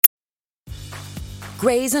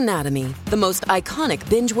Grey's Anatomy, the most iconic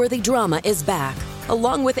binge-worthy drama, is back,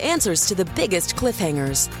 along with answers to the biggest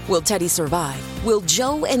cliffhangers. Will Teddy survive? Will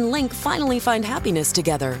Joe and Link finally find happiness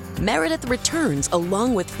together? Meredith returns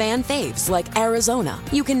along with fan faves like Arizona.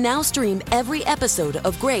 You can now stream every episode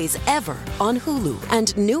of Grey's ever on Hulu,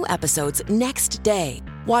 and new episodes next day.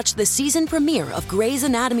 Watch the season premiere of Grey's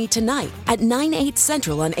Anatomy tonight at 9/8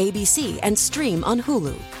 Central on ABC and stream on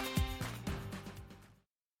Hulu.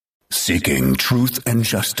 Seeking truth and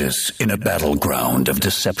justice in a battleground of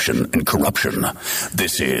deception and corruption.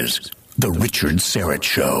 This is The Richard Syrett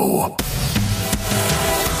Show.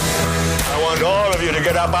 I want all of you to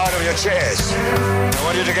get up out of your chairs. I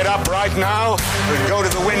want you to get up right now and go to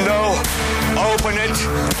the window, open it,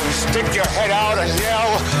 and stick your head out and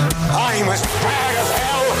yell, "I'm as bad as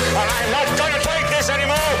hell, and I'm not going to take this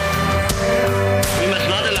anymore!" We must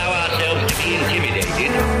not allow ourselves to be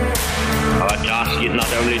intimidated. Our task is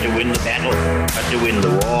not only to win the battle, but to win the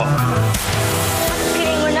war.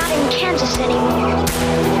 Pity we're not in Kansas anymore.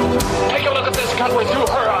 Take a look at this gunway through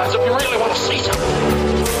her eyes if you really want to see something.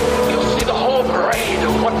 You'll see the whole parade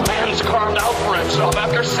of what man's carved out for himself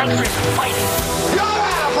after centuries of fighting. You're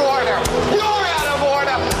out of order! You're out of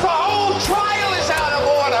order! The whole trial is out of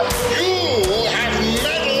order! You have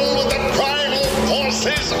meddled with the primal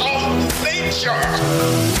forces of nature!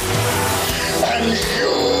 And you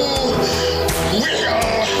will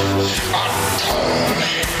atone.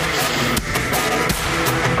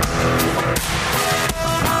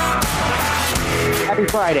 Happy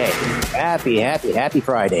Friday. Happy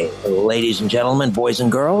Friday. Ladies and gentlemen, boys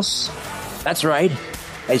and girls. That's right.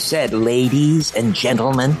 I said ladies and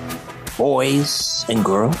gentlemen, boys and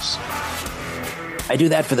girls. I do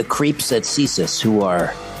that for the creeps at CSIS who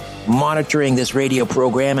are monitoring this radio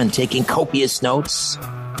program and taking copious notes.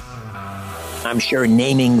 I'm sure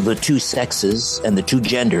naming the two sexes and the two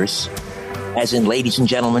genders, as in ladies and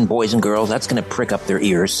gentlemen, boys and girls, that's going to prick up their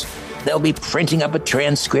ears. They'll be printing up a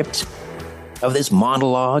transcript of this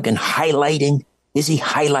monologue and highlighting. Is he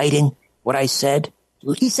highlighting what I said?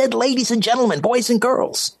 He said ladies and gentlemen, boys and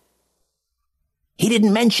girls. He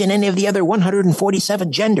didn't mention any of the other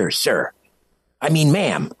 147 genders, sir. I mean,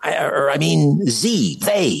 ma'am. I mean, Z,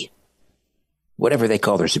 they. Whatever they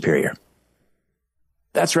call their superior.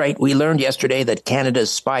 That's right. We learned yesterday that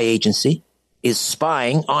Canada's spy agency is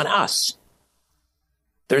spying on us.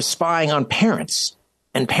 They're spying on parents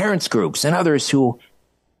and parents groups and others who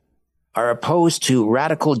are opposed to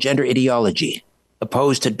radical gender ideology,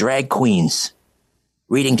 opposed to drag queens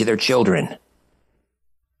reading to their children,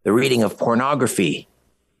 the reading of pornography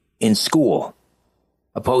in school,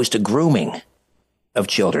 opposed to grooming of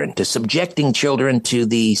children, to subjecting children to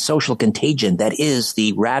the social contagion that is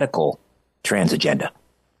the radical trans agenda.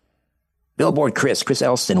 Billboard Chris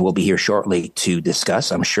Elston will be here shortly to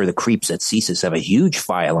discuss. I'm sure the creeps at CSIS have a huge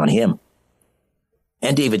file on him.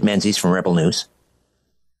 And David Menzies from Rebel News.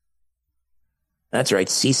 That's right,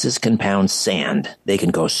 CSIS can pound sand. They can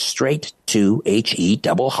go straight to HE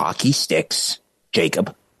double hockey sticks.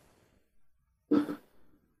 Jacob.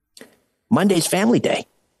 Monday's Family Day.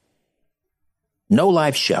 No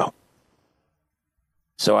live show.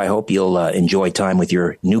 So I hope you'll enjoy time with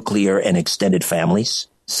your nuclear and extended families.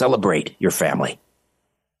 Celebrate your family.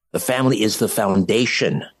 The family is the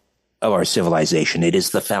foundation of our civilization. It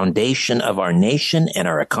is the foundation of our nation and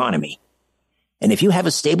our economy. And if you have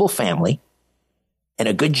a stable family and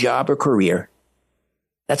a good job or career,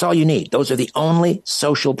 that's all you need. Those are the only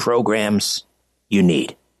social programs you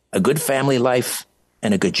need. A good family life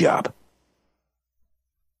and a good job.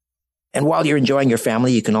 And while you're enjoying your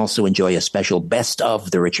family, you can also enjoy a special Best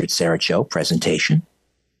of the Richard Syrett Show presentation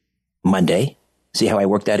Monday. See how I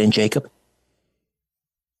worked that in, Jacob?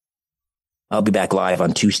 I'll be back live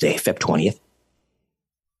on Tuesday, Feb 20th.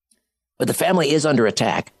 But the family is under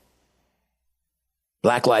attack.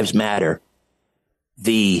 Black Lives Matter,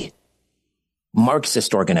 the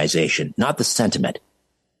Marxist organization, not the sentiment.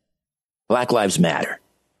 Black Lives Matter,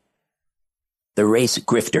 the race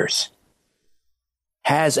grifters,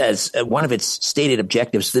 has as one of its stated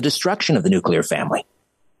objectives the destruction of the nuclear family.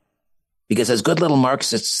 Because as good little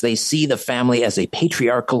Marxists, they see the family as a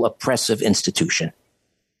patriarchal, oppressive institution.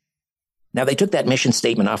 Now, they took that mission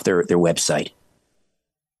statement off their website,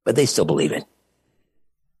 but they still believe it.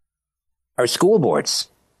 Our school boards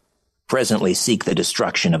presently seek the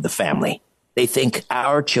destruction of the family. They think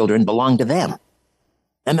our children belong to them.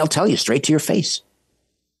 And they'll tell you straight to your face.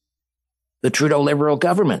 The Trudeau Liberal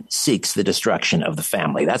government seeks the destruction of the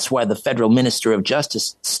family. That's why the federal Minister of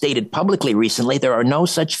Justice stated publicly recently there are no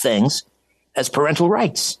such things as parental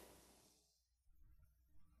rights.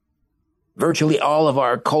 Virtually all of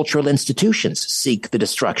our cultural institutions seek the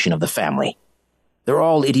destruction of the family. They're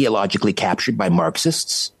all ideologically captured by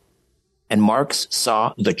Marxists. And Marx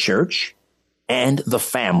saw the church and the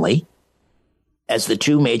family as the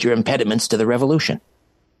two major impediments to the revolution.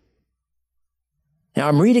 Now,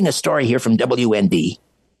 I'm reading a story here from WND,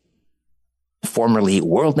 formerly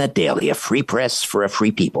WorldNet Daily, a free press for a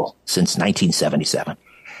free people since 1977.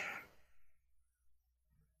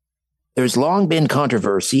 There's long been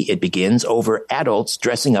controversy, it begins, over adults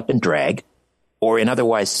dressing up in drag or in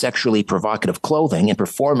otherwise sexually provocative clothing and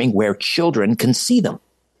performing where children can see them.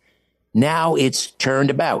 Now it's turned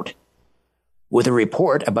about with a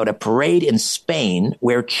report about a parade in Spain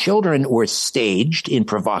where children were staged in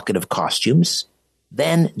provocative costumes,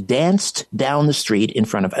 then danced down the street in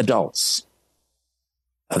front of adults.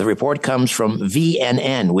 The report comes from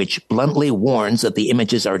VNN, which bluntly warns that the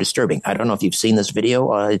images are disturbing. I don't know if you've seen this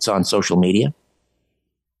video. It's on social media.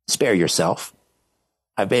 Spare yourself.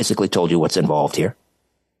 I've basically told you what's involved here.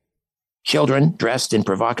 Children dressed in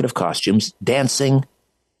provocative costumes dancing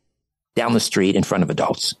down the street in front of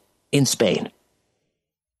adults in Spain.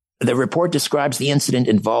 The report describes the incident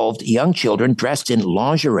involved young children dressed in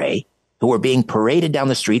lingerie who were being paraded down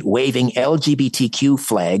the street waving LGBTQ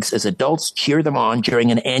flags as adults cheer them on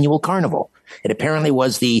during an annual carnival. It apparently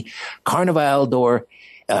was the Carnaval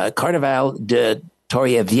de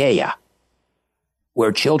Torrevieja,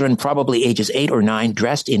 where children probably ages 8 or 9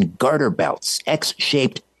 dressed in garter belts,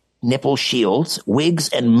 X-shaped nipple shields, wigs,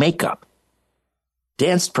 and makeup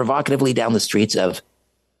danced provocatively down the streets of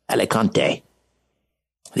Alicante.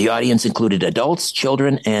 The audience included adults,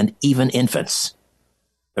 children, and even infants.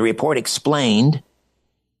 The report explained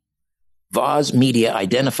Voz Media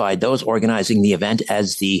identified those organizing the event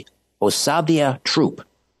as the Osadia Troupe,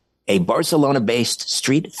 a Barcelona-based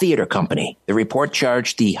street theater company. The report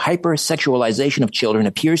charged the hypersexualization of children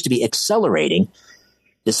appears to be accelerating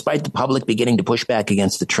despite the public beginning to push back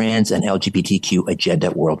against the trans and LGBTQ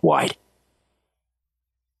agenda worldwide.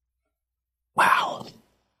 Wow.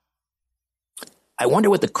 I wonder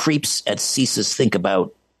what the creeps at CSIS think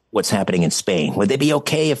about what's happening in Spain. Would they be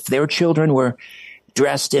okay if their children were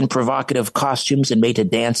dressed in provocative costumes and made to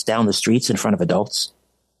dance down the streets in front of adults?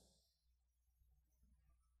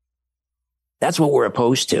 That's what we're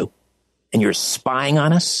opposed to. And you're spying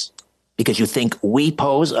on us because you think we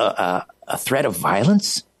pose a threat of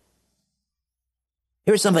violence?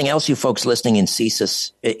 Here's something else you folks listening in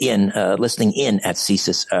CSIS, listening in at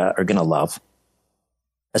CSIS are going to love.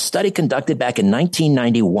 A study conducted back in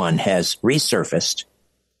 1991 has resurfaced,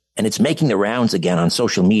 and it's making the rounds again on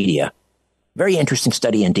social media. Very interesting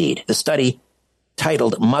study indeed. The study,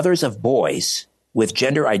 titled Mothers of Boys with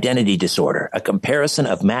Gender Identity Disorder, a Comparison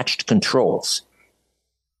of Matched Controls.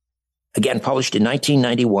 Again, published in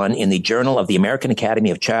 1991 in the Journal of the American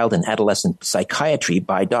Academy of Child and Adolescent Psychiatry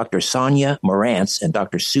by Dr. Sonia Morantz and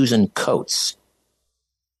Dr. Susan Coates.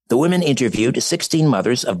 The women interviewed 16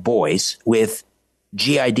 mothers of boys with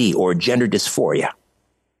GID, or gender dysphoria,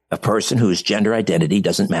 a person whose gender identity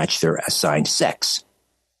doesn't match their assigned sex,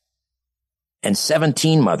 and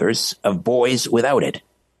 17 mothers of boys without it.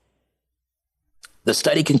 The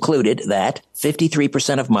study concluded that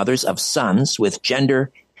 53% of mothers of sons with gender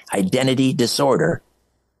identity disorder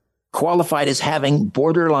qualified as having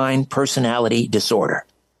borderline personality disorder.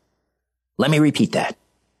 Let me repeat that.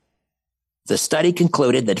 The study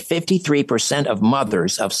concluded that 53% of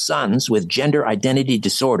mothers of sons with gender identity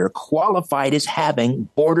disorder qualified as having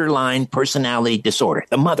borderline personality disorder,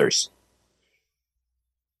 the mothers.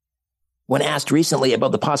 When asked recently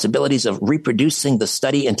about the possibilities of reproducing the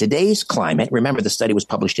study in today's climate, remember the study was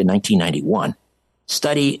published in 1991,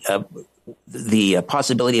 the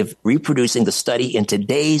possibility of reproducing the study in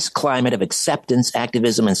today's climate of acceptance,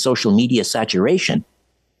 activism, and social media saturation,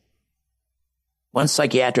 one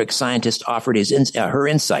psychiatric scientist offered her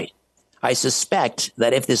insight. I suspect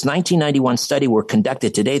that if this 1991 study were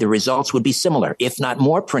conducted today, the results would be similar, if not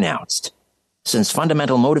more pronounced, since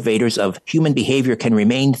fundamental motivators of human behavior can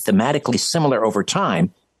remain thematically similar over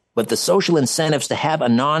time, but the social incentives to have a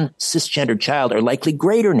non-cisgendered child are likely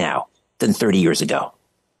greater now than 30 years ago,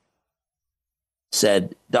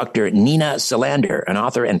 said Dr. Nina Salander, an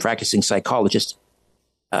author and practicing psychologist.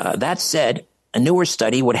 That said, a newer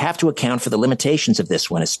study would have to account for the limitations of this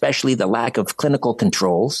one, especially the lack of clinical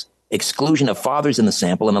controls, exclusion of fathers in the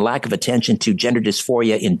sample, and the lack of attention to gender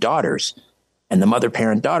dysphoria in daughters and the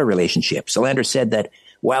mother-parent-daughter relationship. Salander said that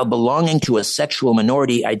while belonging to a sexual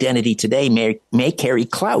minority identity today may carry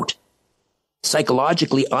clout,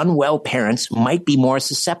 psychologically unwell parents might be more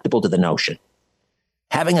susceptible to the notion.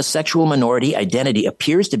 Having a sexual minority identity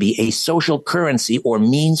appears to be a social currency or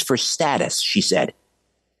means for status, she said.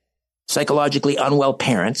 Psychologically unwell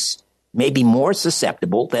parents may be more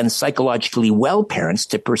susceptible than psychologically well parents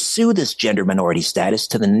to pursue this gender minority status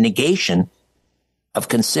to the negation of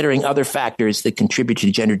considering other factors that contribute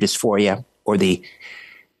to gender dysphoria or the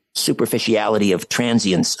superficiality of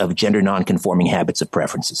transience of gender nonconforming habits of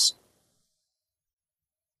preferences.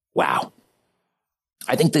 Wow.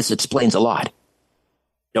 I think this explains a lot.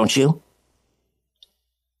 Don't you?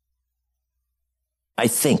 I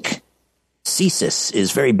think CSIS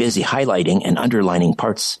is very busy highlighting and underlining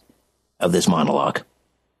parts of this monologue.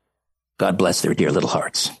 God bless their dear little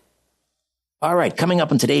hearts. All right, coming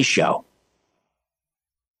up on today's show,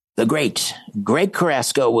 the great Greg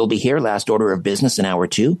Carrasco will be here, last order of business in hour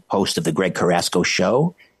 2, host of the Greg Carrasco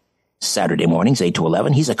Show, Saturday mornings, 8 to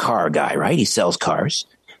 11. He's a car guy, right? He sells cars.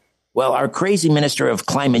 Well, our crazy minister of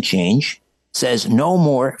climate change says no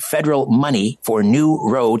more federal money for new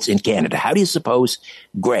roads in Canada. How do you suppose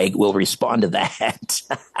Greg will respond to that?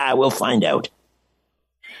 We'll find out.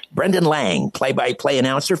 Brendan Lang, play-by-play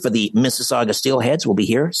announcer for the Mississauga Steelheads, will be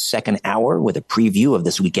here, second hour, with a preview of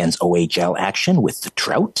this weekend's OHL action with the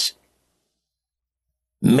Trout.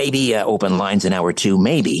 Maybe open lines in hour 2,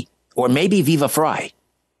 maybe. Or maybe Viva Fry.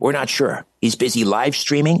 We're not sure. He's busy live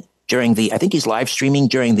streaming during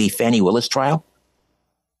the Fannie Willis trial.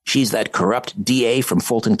 She's that corrupt DA from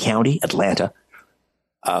Fulton County, Atlanta,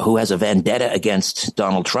 who has a vendetta against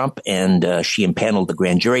Donald Trump, and she impaneled the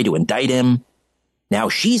grand jury to indict him. Now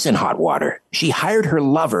she's in hot water. She hired her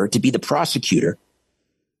lover to be the prosecutor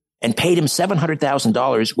and paid him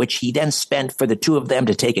 $700,000, which he then spent for the two of them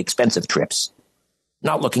to take expensive trips.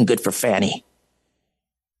 Not looking good for Fannie.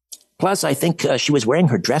 Plus, I think she was wearing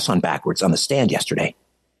her dress on backwards on the stand yesterday.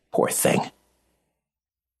 Poor thing.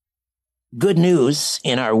 Good news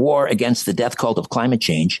in our war against the death cult of climate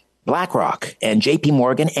change. BlackRock and JP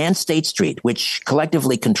Morgan and State Street, which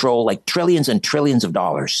collectively control like trillions and trillions of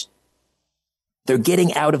dollars, they're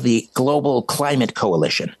getting out of the global climate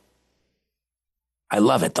coalition. I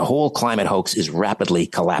love it. The whole climate hoax is rapidly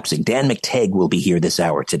collapsing. Dan McTagg will be here this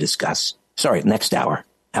hour to discuss. Sorry, next hour,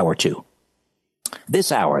 hour 2.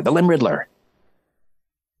 This hour, the Lim Riddler.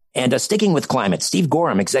 And sticking with climate, Steve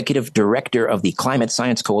Gorham, Executive Director of the Climate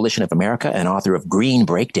Science Coalition of America and author of Green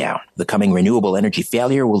Breakdown, the coming renewable energy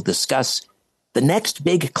failure, will discuss the next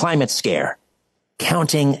big climate scare,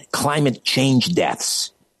 counting climate change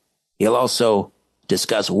deaths. He'll also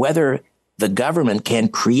discuss whether the government can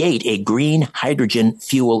create a green hydrogen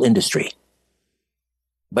fuel industry.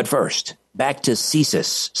 But first, back to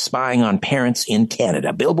CSIS spying on parents in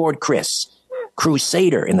Canada. Billboard Chris,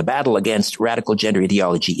 crusader in the battle against radical gender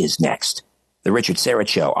ideology, is next. The Richard Syrett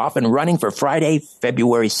Show, off and running for Friday,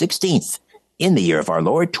 February 16th, in the year of our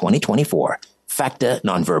Lord, 2024. Facta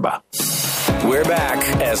non verba. We're back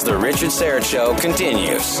as the Richard Syrett Show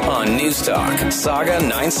continues on News Talk, Saga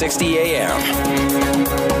 960 AM.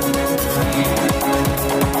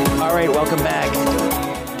 All right, welcome back.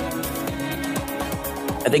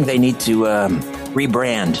 I think they need to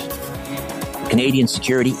rebrand Canadian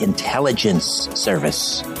Security Intelligence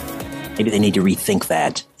Service. Maybe they need to rethink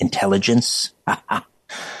that. Intelligence?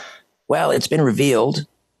 Well, it's been revealed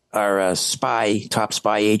our top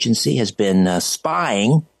spy agency has been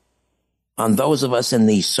spying on those of us in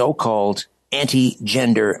the so-called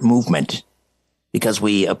anti-gender movement because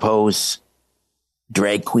we oppose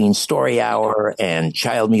drag queen story hour and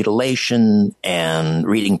child mutilation and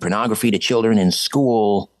reading pornography to children in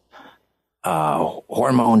school,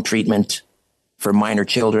 hormone treatment for minor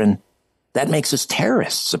children. That makes us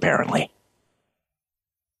terrorists, apparently.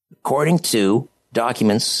 According to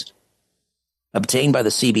documents obtained by the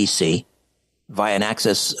CBC via an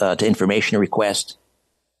access to information request,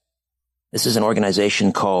 this is an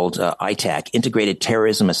organization called ITAC, Integrated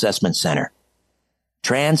Terrorism Assessment Center.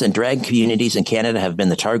 Trans and drag communities in Canada have been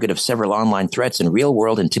the target of several online threats and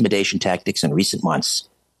real-world intimidation tactics in recent months.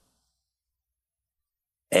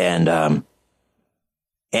 And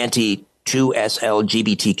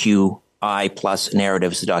anti-2SLGBTQI plus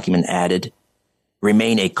narratives, the document added,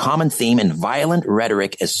 remain a common theme in violent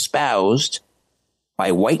rhetoric espoused by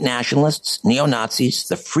white nationalists, neo-Nazis,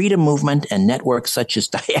 the freedom movement, and networks such as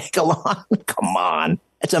Diagolon. Come on.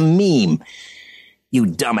 It's a meme, you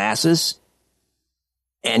dumbasses.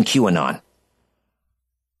 And QAnon.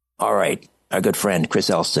 All right. Our good friend Chris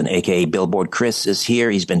Elston, a.k.a. Billboard Chris, is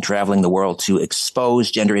here. He's been traveling the world to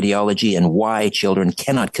expose gender ideology and why children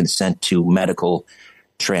cannot consent to medical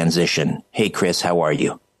transition. Hey, Chris, how are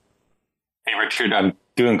you? Hey, Richard, I'm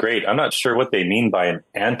doing great. I'm not sure what they mean by an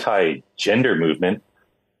anti-gender movement.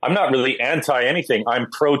 I'm not really anti-anything.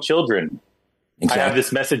 I'm pro-children. Exactly. I have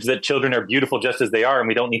this message that children are beautiful just as they are, and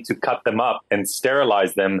we don't need to cut them up and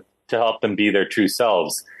sterilize them to help them be their true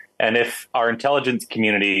selves. And if our intelligence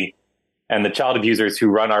community and the child abusers who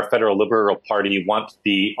run our federal Liberal Party want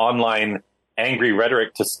the online angry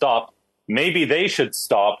rhetoric to stop, maybe they should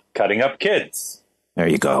stop cutting up kids. There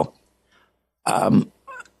you go. I don't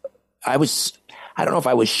know if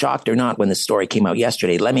I was shocked or not when the story came out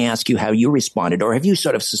yesterday. Let me ask you how you responded, or have you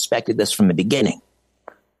sort of suspected this from the beginning?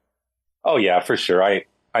 Oh, yeah, for sure. I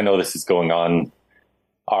know this is going on.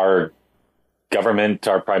 Our government,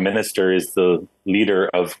 our prime minister is the leader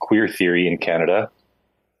of queer theory in Canada.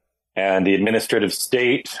 And the administrative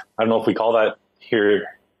state, I don't know if we call that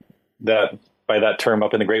here, that by that term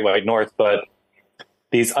up in the Great White North, but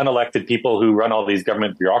these unelected people who run all these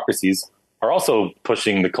government bureaucracies are also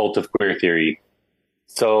pushing the cult of queer theory.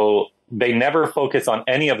 So they never focus on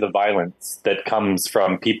any of the violence that comes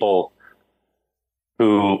from people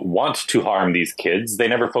who want to harm these kids. They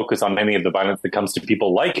never focus on any of the violence that comes to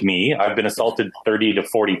people like me. I've been assaulted 30 to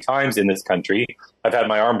 40 times in this country. I've had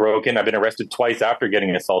my arm broken. I've been arrested twice after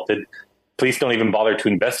getting assaulted. Police don't even bother to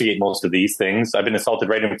investigate most of these things. I've been assaulted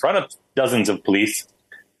right in front of dozens of police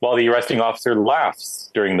while the arresting officer laughs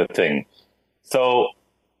during the thing. So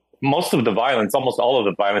most of the violence, almost all of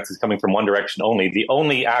the violence, is coming from one direction only. The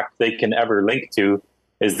only act they can ever link to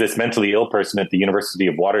is this mentally ill person at the University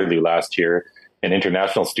of Waterloo last year, an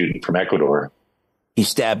international student from Ecuador. He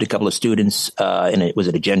stabbed a couple of students was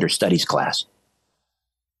it a gender studies class?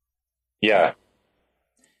 Yeah.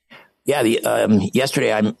 Yeah.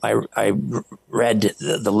 Yesterday I read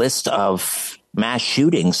the list of mass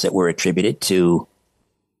shootings that were attributed to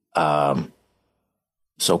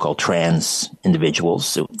so-called trans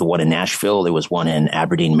individuals. The one in Nashville, there was one in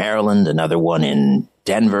Aberdeen, Maryland, another one in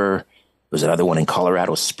Denver. There was another one in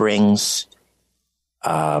Colorado Springs.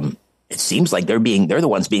 It seems like they're the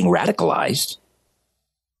ones being radicalized.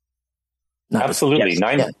 Absolutely. Go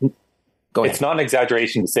ahead. It's not an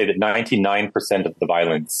exaggeration to say that 99% of the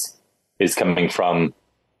violence is coming from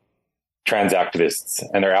trans activists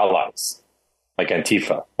and their allies, like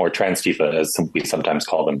Antifa or Transtifa, as we sometimes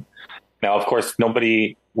call them. Now, of course,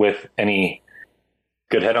 nobody with any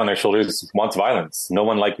good head on their shoulders wants violence. No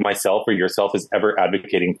one like myself or yourself is ever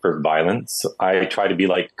advocating for violence. I try to be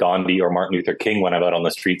like Gandhi or Martin Luther King when I'm out on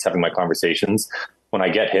the streets having my conversations. When I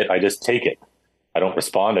get hit, I just take it. I don't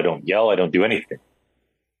respond. I don't yell. I don't do anything.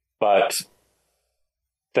 But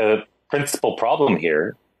the principal problem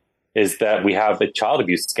here is that we have a child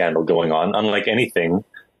abuse scandal going on, unlike anything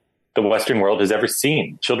the Western world has ever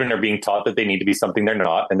seen. Children are being taught that they need to be something they're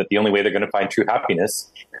not, and that the only way they're going to find true happiness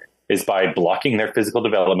is by blocking their physical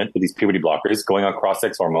development with these puberty blockers, going on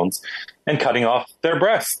cross-sex hormones, and cutting off their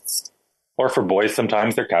breasts. Or for boys,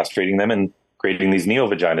 sometimes they're castrating them and creating these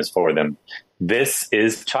neo-vaginas for them. This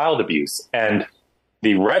is child abuse. And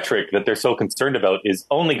the rhetoric that they're so concerned about is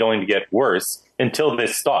only going to get worse until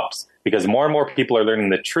this stops, because more and more people are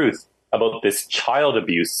learning the truth about this child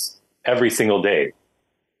abuse every single day.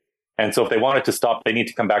 And so if they want it to stop, they need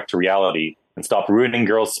to come back to reality and stop ruining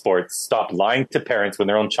girls' sports, stop lying to parents when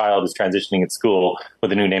their own child is transitioning at school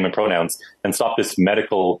with a new name and pronouns, and stop this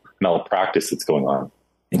medical malpractice that's going on.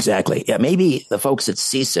 Exactly. Yeah, maybe the folks at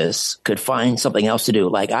CSIS could find something else to do.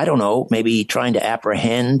 Like, I don't know, maybe trying to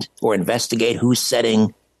apprehend or investigate who's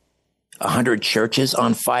setting 100 churches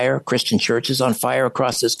on fire, Christian churches on fire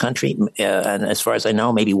across this country. And as far as I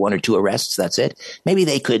know, maybe 1 or 2 arrests. That's it. Maybe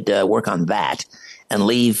they could work on that and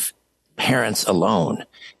leave parents alone.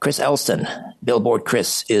 Chris Elston, Billboard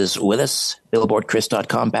Chris, is with us.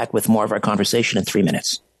 BillboardChris.com, back with more of our conversation in 3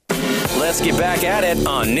 minutes. Let's get back at it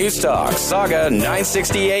on News Talk, Saga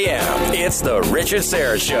 960 AM. It's the Richard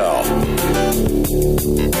Syrett Show.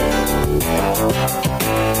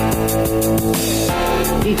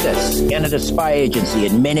 CSIS, Canada's spy agency,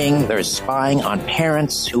 admitting they're spying on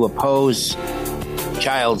parents who oppose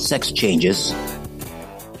child sex changes.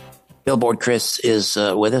 Billboard Chris is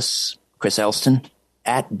with us. Chris Elston,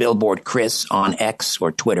 at Billboard Chris on X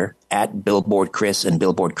or Twitter, at Billboard Chris and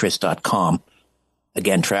BillboardChris.com.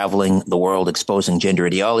 Again, traveling the world exposing gender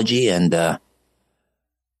ideology, and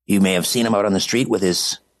you may have seen him out on the street with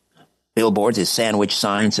his billboards, his sandwich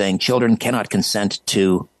sign saying children cannot consent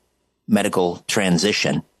to medical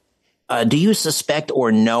transition. Do you suspect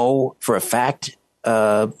or know for a fact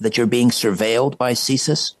that you're being surveilled by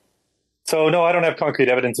CSIS? So, no, I don't have concrete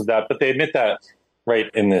evidence of that, but they admit that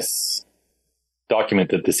right in this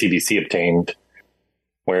document that the CBC obtained,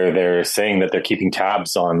 where they're saying that they're keeping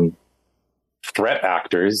tabs on threat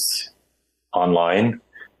actors online.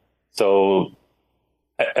 So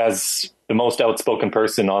as the most outspoken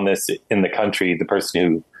person on this in the country, the person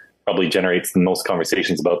who probably generates the most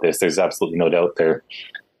conversations about this, there's absolutely no doubt they're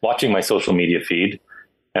watching my social media feed.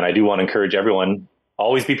 And I do want to encourage everyone,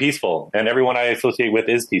 always be peaceful. And everyone I associate with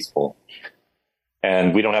is peaceful.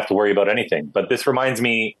 and we don't have to worry about anything. But this reminds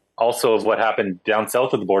me also of what happened down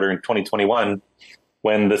south of the border in 2021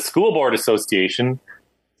 when the School Board Association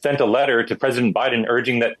sent a letter to President Biden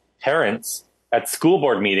urging that parents at school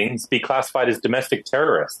board meetings be classified as domestic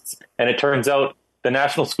terrorists. And it turns out the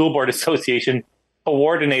National School Board Association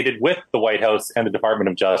coordinated with the White House and the Department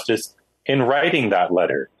of Justice in writing that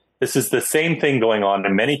letter. This is the same thing going on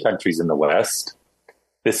in many countries in the West.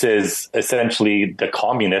 This is essentially the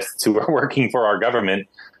communists who are working for our government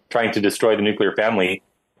trying to destroy the nuclear family.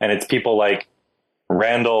 And it's people like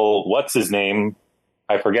Randall, what's his name?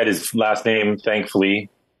 I forget his last name, thankfully,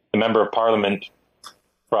 the member of parliament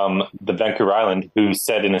from the Vancouver Island, who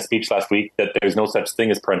said in a speech last week that there's no such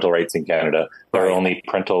thing as parental rights in Canada. There are only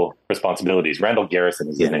parental responsibilities. Randall Garrison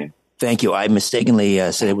is his name. Thank you. I mistakenly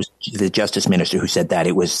said it was the Justice Minister who said that.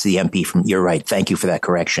 It was the MP from, you're right. Thank you for that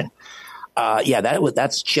correction.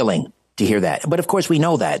 That's chilling to hear that. But of course we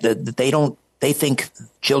know that they think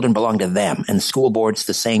children belong to them, and school boards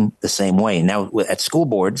the same way. Now at school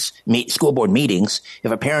board meetings,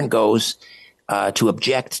 if a parent goes to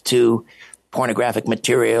object to pornographic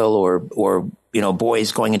material or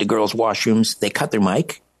boys going into girls' washrooms, they cut their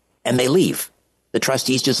mic and they leave. The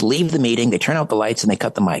trustees just leave the meeting, they turn out the lights and they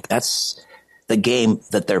cut the mic. That's the game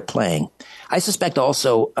that they're playing. I suspect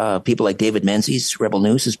also people like David Menzies, Rebel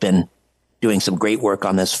News, has been doing some great work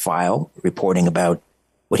on this file, reporting about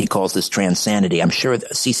what he calls this transanity. I'm sure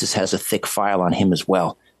that CSIS has a thick file on him as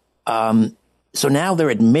well. So now they're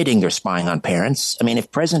admitting they're spying on parents. I mean,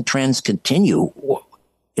 if present trends continue,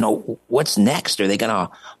 what's next? Are they going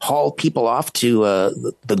to haul people off to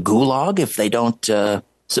the gulag if they don't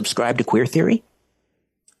subscribe to queer theory?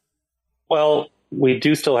 Well, we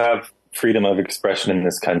do still have freedom of expression in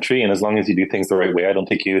this country. And as long as you do things the right way, I don't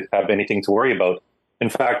think you have anything to worry about. In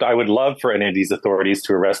fact, I would love for any of these authorities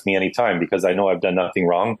to arrest me anytime because I know I've done nothing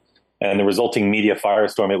wrong. And the resulting media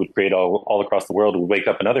firestorm it would create all across the world would wake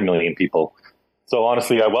up another million people. So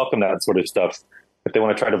honestly, I welcome that sort of stuff. If they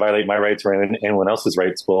want to try to violate my rights or anyone else's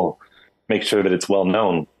rights, we'll make sure that it's well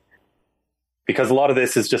known. Because a lot of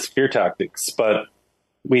this is just fear tactics. But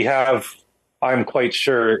we have, I'm quite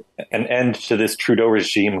sure, an end to this Trudeau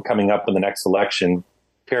regime coming up in the next election.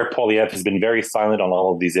 Pierre Poilievre has been very silent on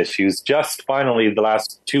all of these issues. Just finally, the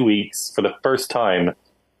last 2 weeks, for the first time,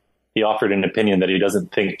 he offered an opinion that he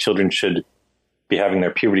doesn't think children should be having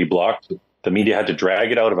their puberty blocked. The media had to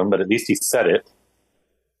drag it out of him, but at least he said it.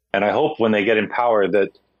 And I hope when they get in power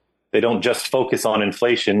that they don't just focus on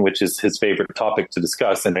inflation, which is his favorite topic to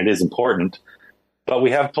discuss, and it is important. But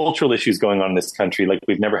we have cultural issues going on in this country like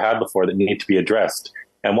we've never had before that need to be addressed.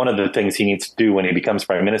 And one of the things he needs to do when he becomes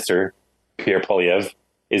prime minister, Pierre Poilievre,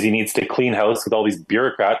 is he needs to clean house with all these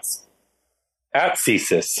bureaucrats at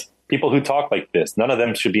CSIS, people who talk like this. None of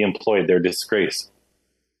them should be employed. They're a disgrace.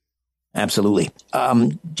 Absolutely.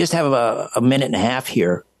 Just have a minute and a half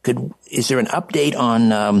here. Is there an update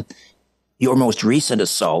on your most recent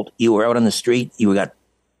assault? You were out on the street. You got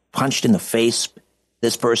punched in the face.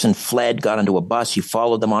 This person fled, got onto a bus. You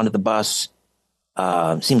followed them onto the bus.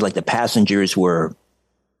 Seems like the passengers were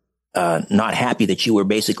not happy that you were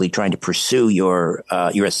basically trying to pursue your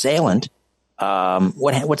assailant.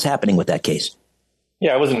 What's happening with that case?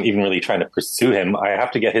 Yeah, I wasn't even really trying to pursue him. I have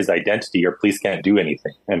to get his identity or police can't do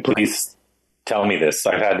anything. And police tell me this.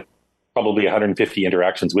 I've had probably 150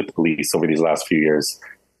 interactions with police over these last few years.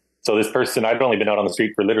 So this person, I'd only been out on the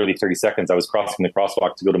street for literally 30 seconds. I was crossing the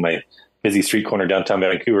crosswalk to go to my busy street corner downtown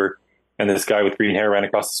Vancouver. And this guy with green hair ran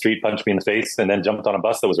across the street, punched me in the face, and then jumped on a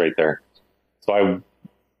bus that was right there. So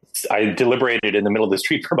I deliberated in the middle of the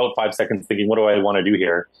street for about 5 seconds thinking, what do I want to do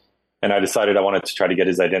here? And I decided I wanted to try to get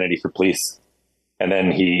his identity for police. And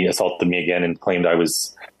then he assaulted me again and claimed I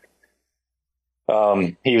was,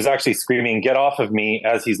 he was actually screaming, get off of me,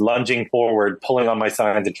 as he's lunging forward, pulling on my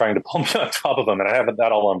signs and trying to pull me on top of him. And I have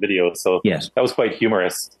that all on video. So yes, that was quite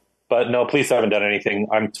humorous. But no, police haven't done anything.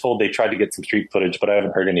 I'm told they tried to get some street footage, but I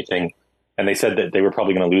haven't heard anything. And they said that they were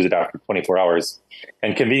probably going to lose it after 24 hours.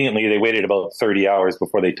 And conveniently, they waited about 30 hours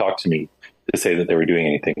before they talked to me to say that they were doing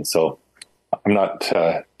anything. So I'm not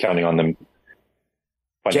counting on them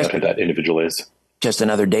finding out who that individual is. Just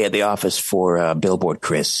another day at the office for Billboard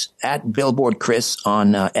Chris. At Billboard Chris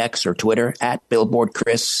on X or Twitter. At Billboard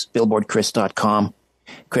Chris, billboardchris.com.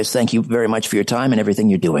 Chris, thank you very much for your time and everything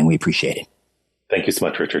you're doing. We appreciate it. Thank you so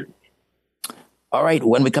much, Richard. All right.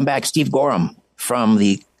 When we come back, Steve Gorham from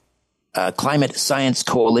the Climate Science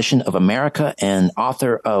Coalition of America and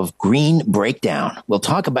author of Green Breakdown. We'll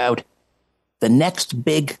talk about the next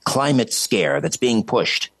big climate scare that's being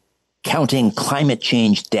pushed. Counting climate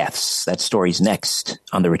change deaths. That story's next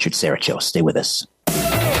on The Richard Syrett Show. Stay with us.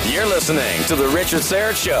 You're listening to The Richard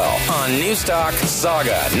Syrett Show on News Talk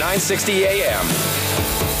Saga 960 AM.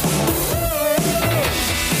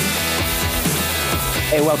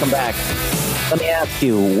 Hey, welcome back. Let me ask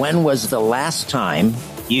you, when was the last time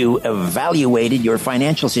you evaluated your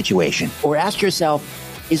financial situation or asked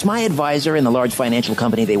yourself, is my advisor in the large financial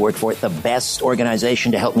company they work for the best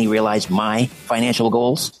organization to help me realize my financial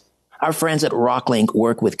goals? Our friends at Rocklink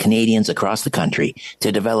work with Canadians across the country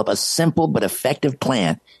to develop a simple but effective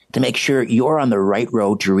plan to make sure you're on the right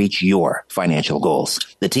road to reach your financial goals.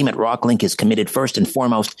 The team at Rocklink is committed first and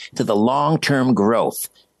foremost to the long-term growth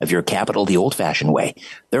of your capital the old-fashioned way.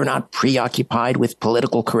 They're not preoccupied with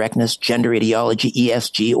political correctness, gender ideology,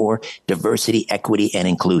 ESG, or diversity, equity, and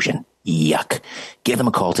inclusion. Yuck. Give them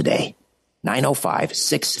a call today.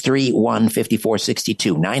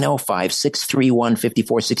 905-631-5462.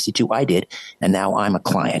 905-631-5462. I did, and now I'm a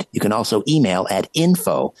client. You can also email at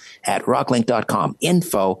info@rocklink.com.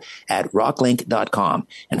 info@rocklink.com,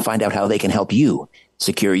 and find out how they can help you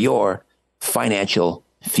secure your financial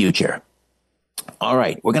future. All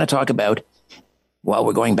right, we're going to talk about, well,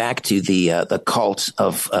 we're going back to the cult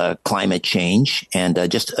of climate change. And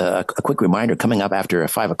just a quick reminder, coming up after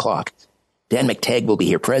 5 o'clock, Dan McTagg will be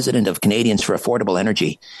here, president of Canadians for Affordable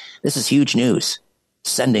Energy. This is huge news,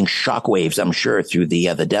 sending shockwaves, I'm sure, through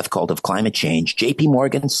the death cult of climate change. JP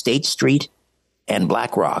Morgan, State Street, and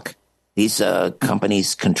BlackRock, these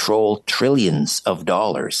companies control trillions of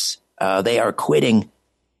dollars. They are quitting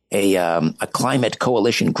a climate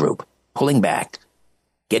coalition group, pulling back,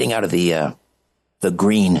 getting out of the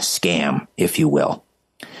green scam, if you will.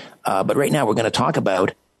 But right now we're going to talk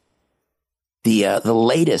about the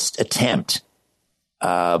latest attempt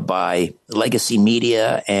by legacy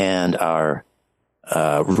media and our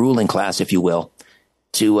ruling class, if you will,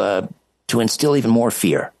 to instill even more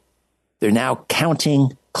fear. They're now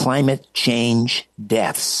counting climate change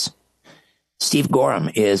deaths. Steve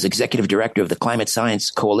Gorham is executive director of the Climate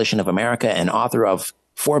Science Coalition of America and author of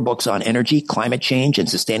 4 books on energy, climate change, and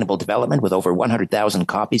sustainable development with over 100,000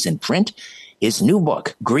 copies in print. His new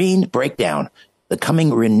book, Green Breakdown, The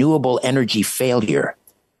Coming Renewable Energy Failure,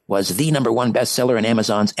 was the #1 bestseller in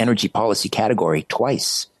Amazon's energy policy category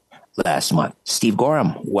twice last month. Steve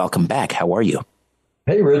Gorham, welcome back. How are you?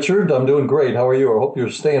 Hey, Richard. I'm doing great. How are you? I hope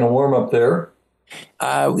you're staying warm up there.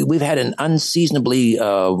 We've had an unseasonably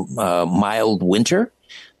mild winter,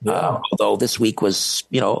 although this week was,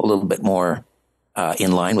 a little bit more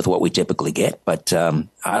in line with what we typically get. But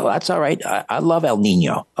that's all right. I love El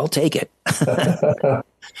Nino. I'll take it.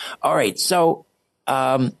 All right. So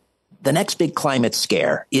the next big climate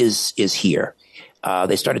scare is here.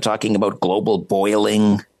 They started talking about global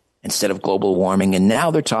boiling instead of global warming, and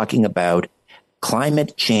now they're talking about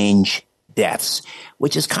climate change deaths,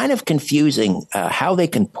 which is kind of confusing how they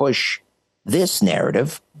can push this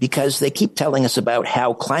narrative, because they keep telling us about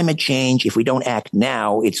how climate change, if we don't act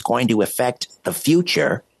now, it's going to affect the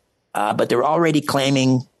future. But they're already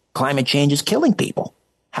claiming climate change is killing people.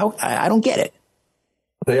 How? I don't get it.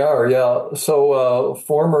 They are, yeah. So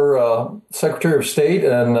former Secretary of State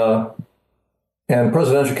and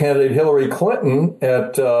presidential candidate Hillary Clinton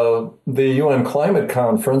at the UN Climate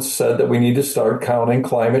Conference said that we need to start counting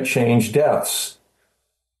climate change deaths.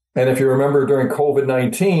 And if you remember, during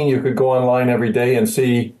COVID-19, you could go online every day and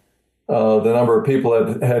see the number of people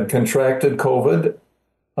that had contracted COVID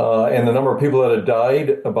and the number of people that had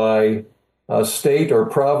died by state or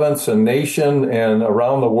province and nation and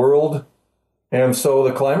around the world. And so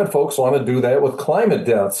the climate folks want to do that with climate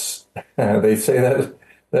deaths. They say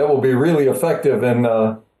that will be really effective in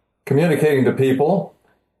communicating to people.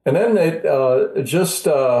 And then just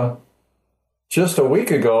a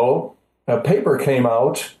week ago, a paper came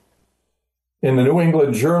out in the New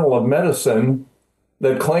England Journal of Medicine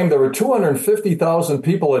that claimed there were 250,000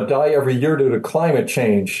 people that die every year due to climate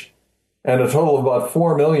change, and a total of about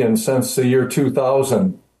 4 million since the year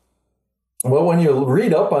 2000. Well, when you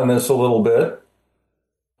read up on this a little bit,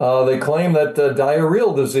 they claim that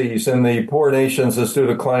diarrheal disease in the poor nations is due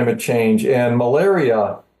to climate change, and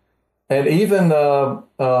malaria, and even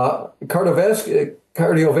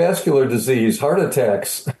cardiovascular disease, heart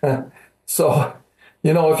attacks. So,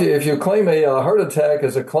 if you claim a heart attack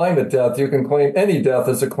as a climate death, you can claim any death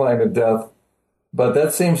as a climate death. But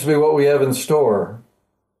that seems to be what we have in store.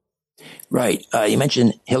 Right. You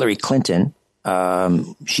mentioned Hillary Clinton.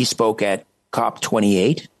 She spoke at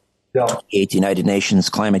COP28, United Nations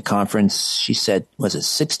Climate Conference. She said, was it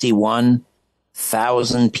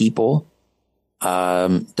 61,000 people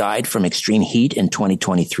died from extreme heat in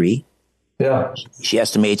 2023. Yeah. She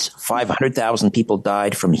estimates 500,000 people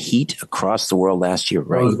died from heat across the world last year,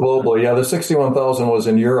 right? It was global. Yeah, the 61,000 was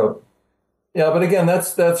in Europe. Yeah, but again,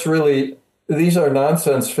 that's really, these are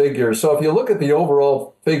nonsense figures. So if you look at the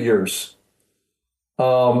overall figures,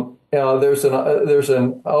 there's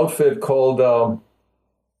an outfit called oh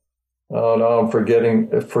no, I'm forgetting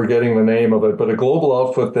the name of it, but a global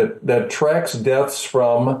outfit that tracks deaths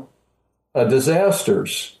from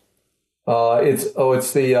disasters. It's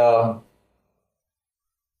the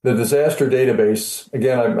disaster database.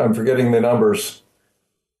 Again, I'm forgetting the numbers.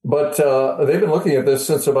 But they've been looking at this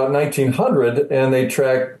since about 1900, and they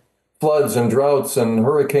track floods and droughts and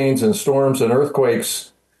hurricanes and storms and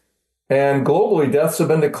earthquakes. And globally, deaths have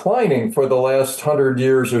been declining for the last 100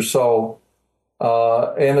 years or so,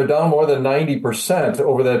 and they're down more than 90%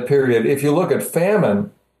 over that period. If you look at famine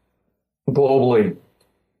globally,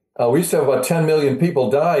 we used to have about 10 million people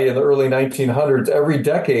die in the early 1900s every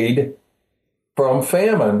decade from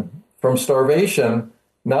famine, from starvation.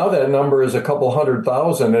 Now that number is a couple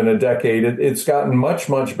 100,000 in a decade. It's gotten much,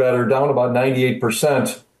 much better, down about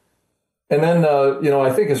 98%. And then,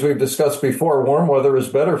 I think as we've discussed before, warm weather is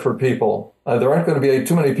better for people. There aren't going to be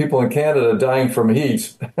too many people in Canada dying from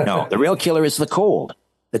heat. No, the real killer is the cold.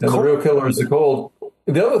 The real killer is the cold.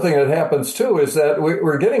 The other thing that happens, too, is that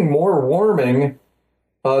we're getting more warming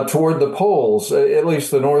toward the poles, at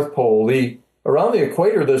least the North Pole. Around the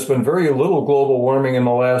equator, there's been very little global warming in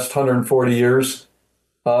the last 140 years.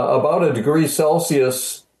 About a degree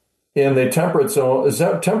Celsius in the temperate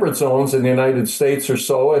zones in the United States or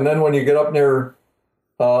so. And then when you get up near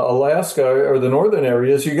Alaska or the northern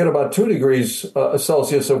areas, you get about 2 degrees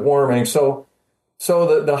Celsius of warming. So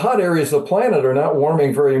the hot areas of the planet are not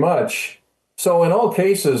warming very much. So in all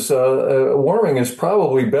cases, warming is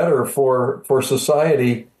probably better for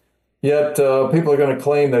society. Yet people are going to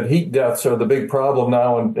claim that heat deaths are the big problem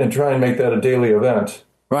now and try and make that a daily event.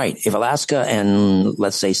 Right. If Alaska and,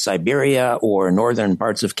 let's say, Siberia or northern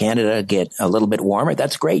parts of Canada get a little bit warmer,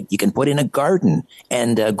 that's great. You can put in a garden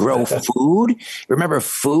and grow food. Remember,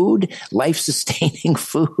 food, life-sustaining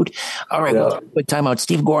food. All right, we'll take a quick time out.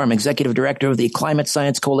 Steve Gorham, Executive Director of the Climate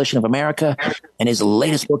Science Coalition of America, and his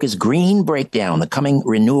latest book is Green Breakdown, The Coming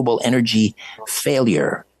Renewable Energy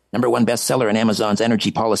Failure. #1 bestseller in Amazon's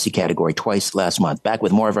energy policy category twice last month. Back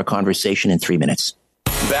with more of our conversation in 3 minutes.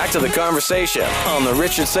 Back to the conversation on The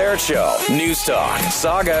Richard Syrett Show. News Talk,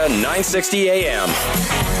 Saga 960 AM.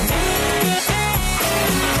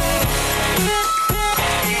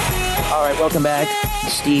 All right, welcome back.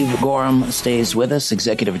 Steve Gorham stays with us,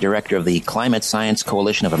 Executive Director of the Climate Science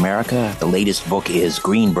Coalition of America. The latest book is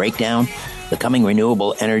Green Breakdown, The Coming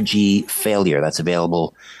Renewable Energy Failure. That's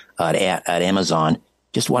available at Amazon.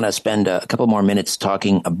 Just want to spend a couple more minutes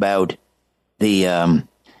talking about the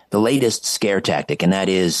latest scare tactic, and that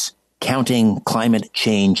is counting climate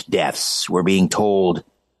change deaths. We're being told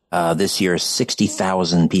this year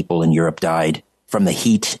 60,000 people in Europe died from the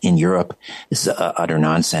heat in Europe. This is utter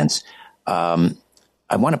nonsense. I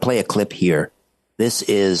want to play a clip here. This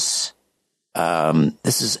is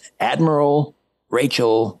Admiral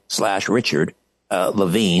Rachel/Richard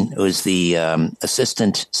Levine, who is the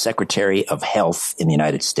Assistant Secretary of Health in the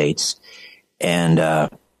United States. And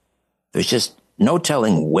there's just no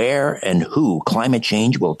telling where and who climate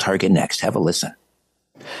change will target next. Have a listen.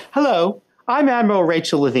 Hello, I'm Admiral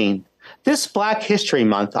Rachel Levine. This Black History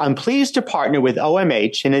Month, I'm pleased to partner with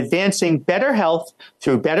OMH in advancing better health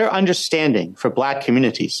through better understanding for Black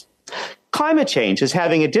communities. Climate change is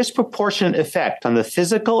having a disproportionate effect on the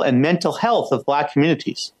physical and mental health of Black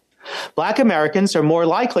communities. Black Americans are more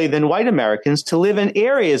likely than white Americans to live in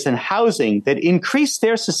areas and housing that increase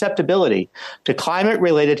their susceptibility to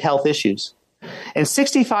climate-related health issues. And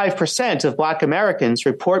 65% of Black Americans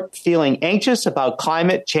report feeling anxious about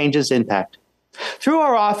climate change's impact. Through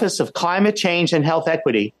our Office of Climate Change and Health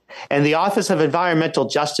Equity and the Office of Environmental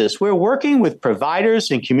Justice, we're working with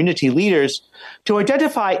providers and community leaders to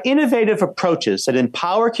identify innovative approaches that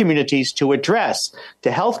empower communities to address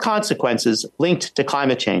the health consequences linked to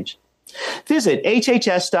climate change. Visit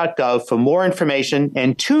hhs.gov for more information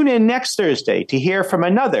and tune in next Thursday to hear from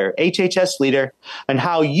another HHS leader on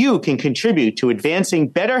how you can contribute to advancing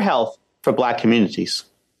better health for Black communities.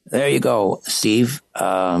 There you go, Steve.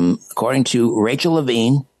 According to Rachel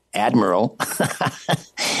Levine, Admiral,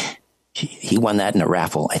 he won that in a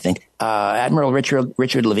raffle, I think. Admiral Rachel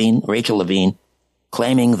Levine,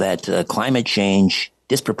 claiming that climate change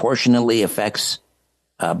disproportionately affects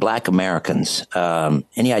Black Americans.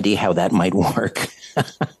 Any idea how that might work?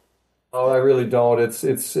 Oh, I really don't.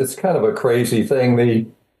 It's kind of a crazy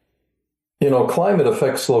thing. Climate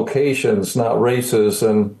affects locations, not races,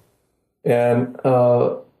 and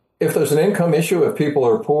if there's an income issue, if people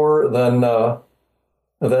are poor, then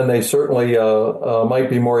they certainly might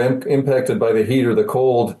be more impacted by the heat or the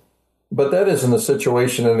cold. but that isn't the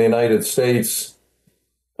situation in the United States.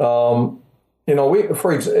 We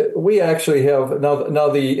actually have now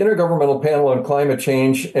the Intergovernmental Panel on Climate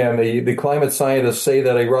Change and the climate scientists say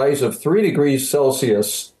that a rise of 3 degrees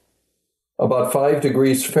Celsius, about 5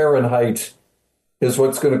 degrees Fahrenheit, is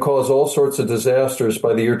what's going to cause all sorts of disasters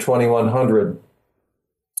by the year 2100.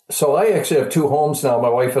 So I actually have 2 homes now, my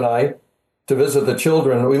wife and I, to visit the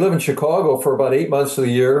children. We live in Chicago for about 8 months of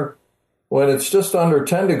the year when it's just under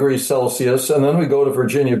 10 degrees Celsius, and then we go to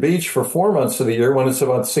Virginia Beach for 4 months of the year when it's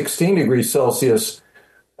about 16 degrees Celsius.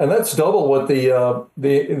 And that's double what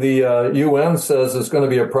the UN says is going to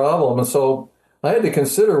be a problem. And so I had to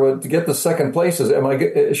consider to get the second place. Am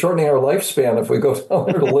I shortening our lifespan if we go down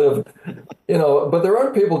there to live? But there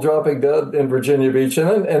aren't people dropping dead in Virginia Beach.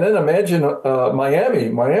 And then imagine Miami.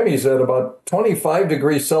 Miami's at about 25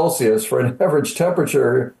 degrees Celsius for an average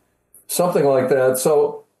temperature, something like that.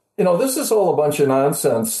 So, this is all a bunch of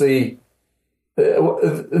nonsense. The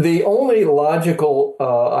only logical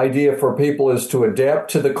idea for people is to adapt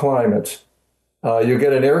to the climate. You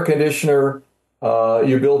get an air conditioner,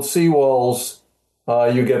 you build seawalls,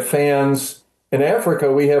 you get fans. In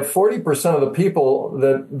Africa, we have 40% of the people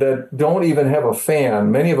that don't even have a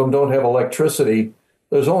fan. Many of them don't have electricity.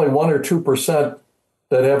 There's only 1 or 2%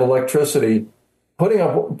 that have electricity. Putting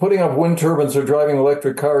up wind turbines or driving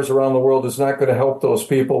electric cars around the world is not going to help those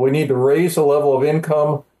people. We need to raise the level of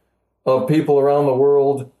income of people around the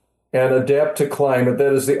world and adapt to climate.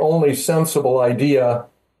 That is the only sensible idea.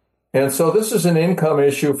 And so this is an income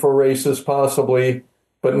issue for races, possibly,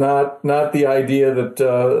 but not the idea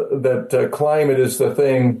that climate is the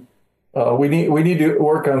thing. We need to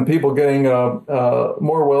work on people getting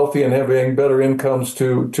more wealthy and having better incomes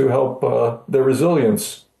to help their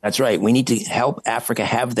resilience. That's right. We need to help Africa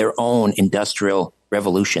have their own industrial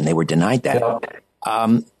revolution. They were denied that. Yeah.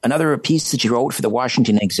 Another piece that you wrote for the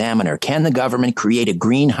Washington Examiner. Can the government create a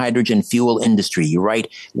green hydrogen fuel industry? You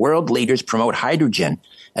write, world leaders promote hydrogen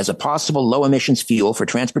as a possible low emissions fuel for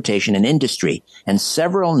transportation and industry. And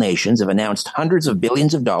several nations have announced hundreds of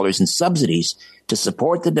billions of dollars in subsidies to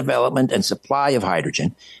support the development and supply of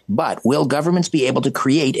hydrogen. But will governments be able to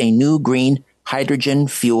create a new green hydrogen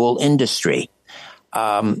fuel industry?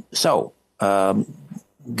 Give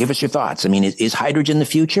us your thoughts. I mean, is hydrogen the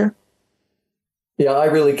future? Yeah, I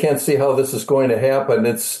really can't see how this is going to happen.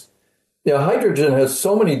 Hydrogen has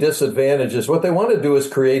so many disadvantages. What they want to do is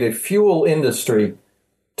create a fuel industry.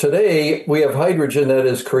 Today, we have hydrogen that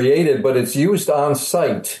is created, but it's used on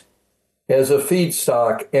site as a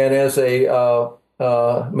feedstock and as a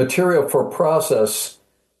material for process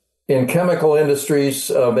in chemical industries,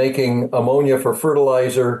 making ammonia for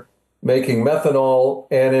fertilizer, making methanol,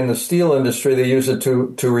 and in the steel industry, they use it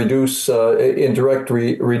to reduce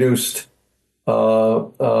reduced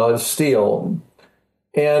steel.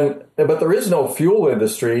 But there is no fuel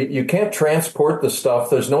industry. You can't transport the stuff.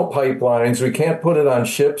 There's no pipelines. We can't put it on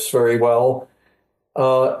ships very well.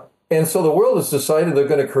 And so the world has decided they're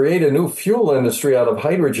going to create a new fuel industry out of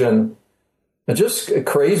hydrogen. And just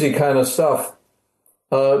crazy kind of stuff.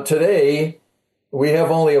 Today, we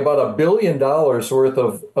have only about $1 billion worth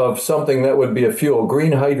of something that would be a fuel,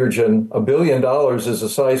 green hydrogen. $1 billion is the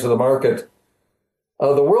size of the market.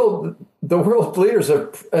 The world leaders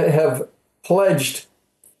have pledged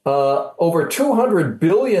over $200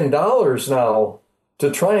 billion now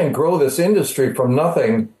to try and grow this industry from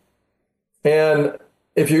nothing. And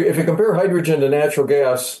if you compare hydrogen to natural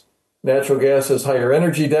gas has higher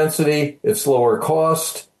energy density, it's lower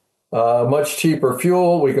cost, much cheaper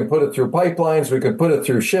fuel. We can put it through pipelines. We can put it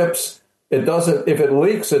through ships. If it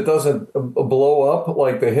leaks, it doesn't blow up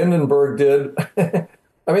like the Hindenburg did.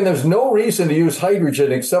 I mean, there's no reason to use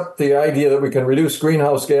hydrogen except the idea that we can reduce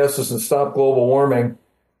greenhouse gases and stop global warming.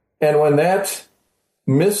 And when that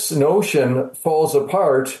misnotion falls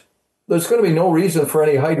apart, there's going to be no reason for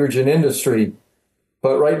any hydrogen industry.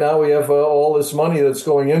 But right now we have all this money that's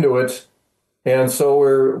going into it. And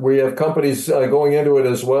so we have companies going into it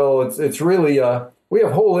as well. It's really, we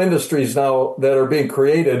have whole industries now that are being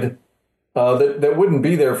created that wouldn't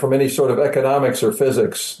be there from any sort of economics or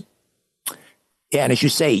physics. Yeah, and as you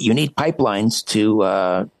say, you need pipelines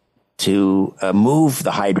to move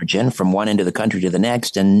the hydrogen from one end of the country to the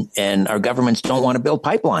next, and our governments don't want to build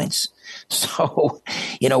pipelines. So,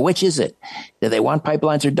 which is it? Do they want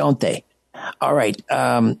pipelines or don't they? All right,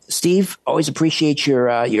 Steve, always appreciate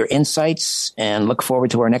your insights and look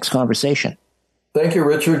forward to our next conversation. Thank you,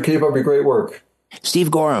 Richard. Keep up your great work.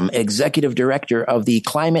 Steve Gorham, Executive Director of the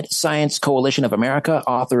Climate Science Coalition of America,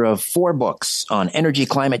 author of 4 books on energy,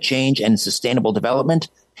 climate change, and sustainable development.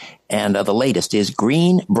 And the latest is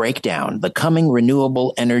Green Breakdown, the coming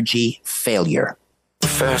renewable energy failure.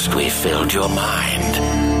 First we filled your mind.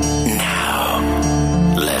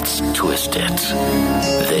 Now, let's twist it.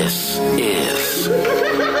 This is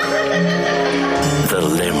the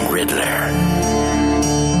Limb Riddler.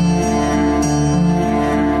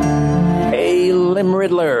 Hey, Limb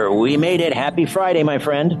Riddler, we made it. Happy Friday, my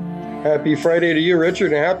friend. Happy Friday to you,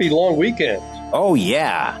 Richard, and happy long weekend. Oh,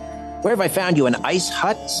 yeah. Where have I found you? An ice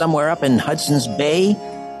hut somewhere up in Hudson's Bay?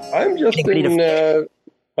 I'm just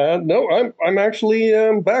I'm actually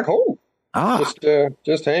back home.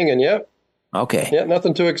 Just hanging, yeah. Okay. Yeah,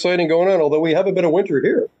 nothing too exciting going on, although we have a bit of winter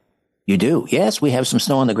here. You do? Yes, we have some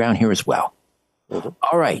snow on the ground here as well. Mm-hmm.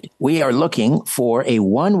 All right. We are looking for a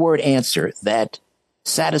one-word answer that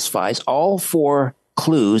satisfies all four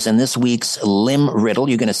clues in this week's Limb Riddle.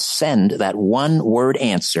 You're going to send that one-word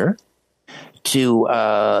answer to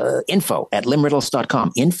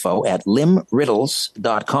info@limriddles.com.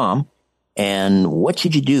 info@limriddles.com. And what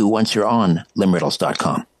should you do once you're on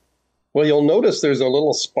limriddles.com? Well, you'll notice there's a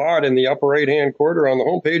little spot in the upper right-hand corner on the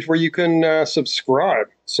homepage where you can subscribe.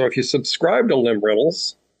 So if you subscribe to Limb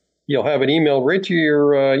Riddles, you'll have an email right to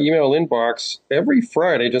your email inbox every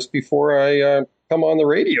Friday just before I come on the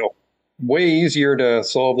radio. Way easier to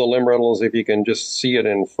solve the Limb Riddles if you can just see it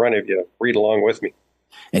in front of you. Read along with me.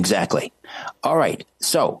 Exactly. All right.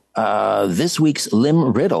 So this week's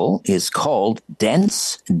Limb Riddle is called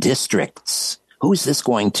Dense Districts. Who's this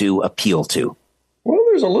going to appeal to? Well,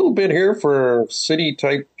 there's a little bit here for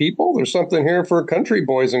city-type people. There's something here for country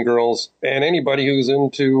boys and girls and anybody who's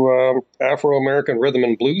into Afro-American rhythm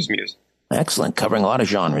and blues music. Excellent. Covering a lot of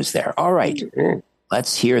genres there. All right. Mm-hmm.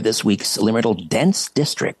 Let's hear this week's Limb Riddle, Dense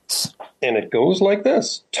Districts. And it goes like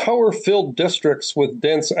this. Tower-filled districts with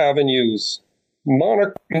dense avenues.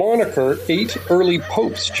 Moniker 8 early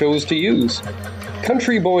popes chose to use.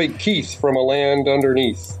 Country boy Keith from a land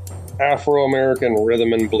underneath. Afro-American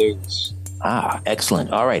rhythm and blues. Ah, excellent.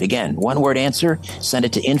 All right. Again, one-word answer. Send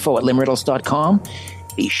it to info@limriddles.com.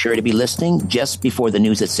 Be sure to be listening just before the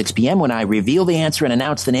news at 6 p.m. when I reveal the answer and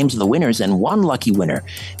announce the names of the winners. And one lucky winner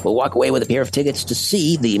will walk away with a pair of tickets to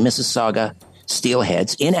see the Mississauga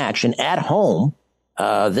Steelheads in action at home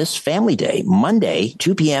this Family Day, Monday,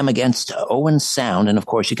 2 p.m. against Owen Sound. And, of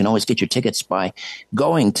course, you can always get your tickets by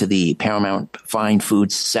going to the Paramount Fine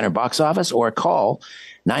Foods Center box office or call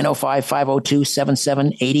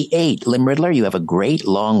 905-502-7788. Limb Riddler, you have a great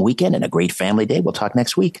long weekend and a great Family Day. We'll talk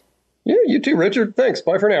next week. Yeah, you too, Richard. Thanks.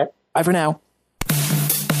 Bye for now. Bye for now.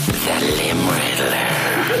 The Limb Riddler.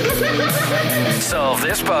 Solve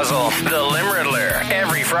this puzzle, The Limb Riddler,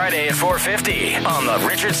 every Friday at 4:50 on The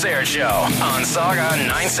Richard Syrett Show on Saga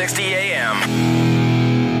 960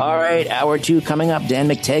 AM. All right, hour 2 coming up. Dan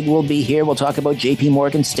McTeague will be here. We'll talk about J.P.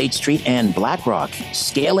 Morgan, State Street, and BlackRock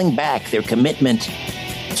scaling back their commitment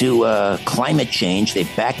to climate change.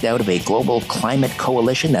 They've backed out of a global climate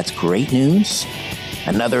coalition. That's great news.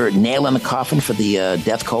 Another nail in the coffin for the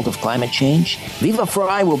death cult of climate change. Viva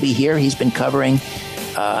Fry will be here. He's been covering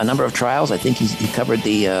a number of trials. I think he covered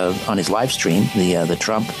the on his live stream the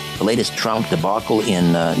latest Trump debacle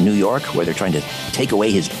in New York, where they're trying to take away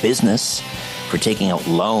his business for taking out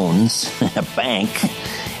loans, a bank,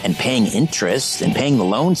 and paying interest and paying the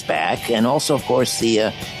loans back. And also, of course,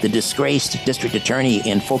 the disgraced district attorney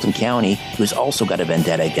in Fulton County, who's also got a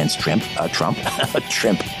vendetta against Trump,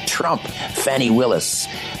 Fannie Willis.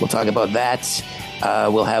 We'll talk about that.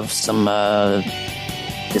 We'll have some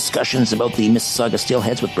discussions about the Mississauga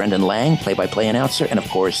Steelheads with Brendan Lang, play-by-play announcer. And, of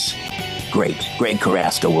course, Greg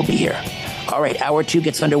Carrasco will be here. All right, hour 2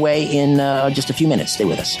 gets underway in just a few minutes. Stay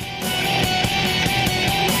with us.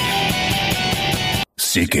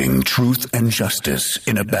 Seeking truth and justice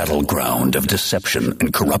in a battleground of deception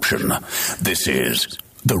and corruption. This is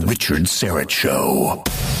The Richard Syrett Show.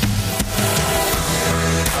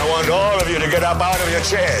 I want all of you to get up out of your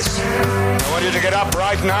chairs. I want you to get up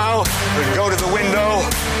right now and go to the window,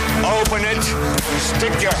 open it, and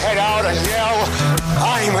stick your head out and yell,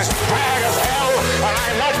 "I'm as bad as hell, and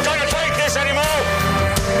I'm not going to take this anymore!"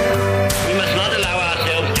 We must not allow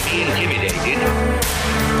ourselves to be intimidated.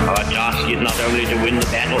 Our task is not only to win the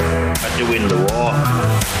battle, but to win the war.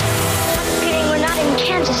 I'm kidding, we're not in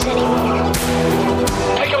Kansas anymore.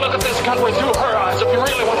 Take a look at this country through her eyes if you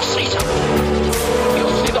really want to see something.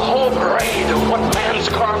 You'll see the whole parade of what man's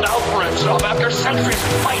carved out for himself after centuries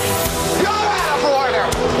of fighting. You're out of order!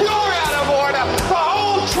 You're out of order! The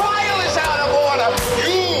whole trial is out of order!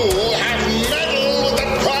 You have meddled with the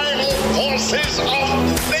primal forces of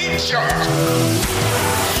nature!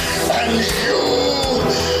 And you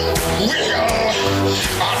will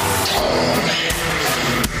atone.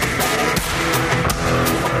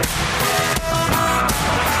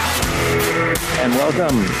 And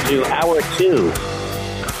welcome to Hour 2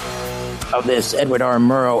 of this Edward R.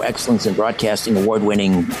 Murrow Excellence in Broadcasting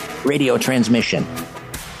Award-winning radio transmission.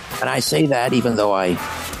 And I say that even though I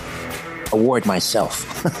award myself.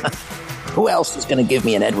 Who else is going to give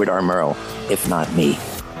me an Edward R. Murrow if not me?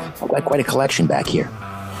 I've got quite a collection back here.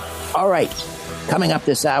 All right, coming up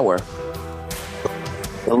this hour,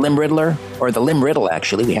 the Limb Riddler, or the Limb Riddle,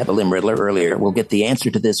 actually. We had the Limb Riddler earlier. We'll get the answer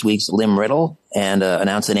to this week's Limb Riddle and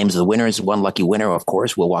announce the names of the winners. One lucky winner, of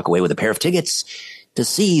course, will walk away with a pair of tickets to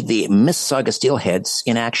see the Mississauga Steelheads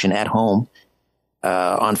in action at home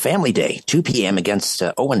on Family Day, 2 p.m. against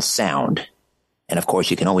Owen Sound. And, of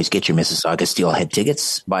course, you can always get your Mississauga Steelhead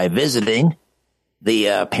tickets by visiting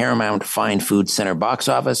the Paramount Fine Food Center box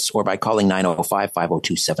office or by calling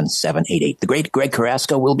 905-502-7788. The great Greg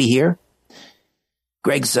Carrasco will be here.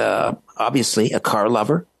 Greg's obviously a car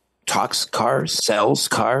lover, talks cars, sells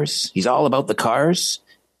cars. He's all about the cars.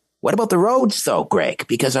 What about the roads, though, Greg?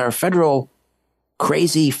 Because our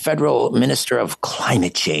crazy federal minister of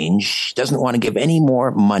climate change doesn't want to give any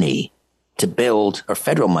more money to build, or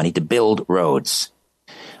federal money to build roads.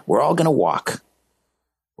 We're all going to walk.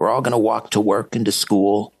 We're all going to walk to work and to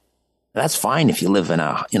school. That's fine if you live in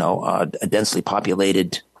a densely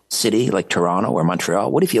populated city like Toronto or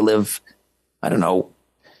Montreal. What if you live, I don't know,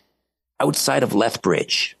 outside of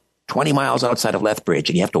Lethbridge, 20 miles outside of Lethbridge,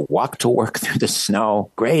 and you have to walk to work through the snow?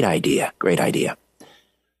 Great idea. Great idea.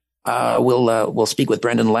 We'll speak with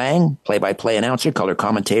Brendan Lang, play-by-play announcer, color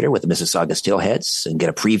commentator with the Mississauga Steelheads, and get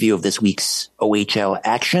a preview of this week's OHL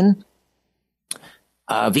action.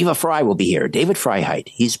 Viva Fry will be here. David Freiheit.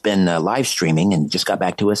 He's been live streaming and just got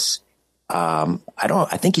back to us. I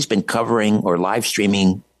think he's been covering or live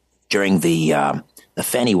streaming during the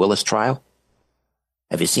Fannie Willis trial.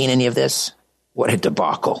 Have you seen any of this? What a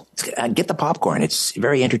debacle. Get the popcorn. It's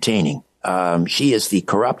very entertaining. She is the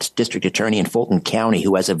corrupt district attorney in Fulton County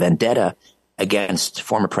who has a vendetta against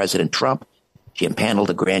former President Trump. She impaneled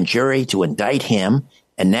a grand jury to indict him,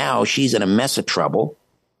 and now she's in a mess of trouble.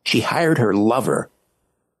 She hired her lover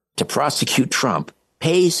to prosecute Trump,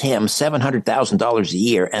 pays him $700,000 a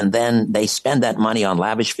year, and then they spend that money on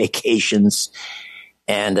lavish vacations.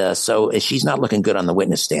 And so she's not looking good on the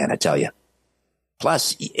witness stand, I tell you.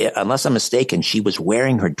 Plus, unless I'm mistaken, she was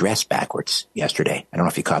wearing her dress backwards yesterday. I don't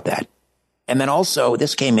know if you caught that. And then also,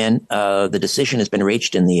 this came in, the decision has been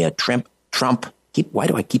reached in the Trump, why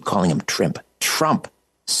do I keep calling him Trump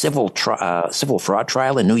civil fraud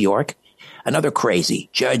trial in New York. Another crazy.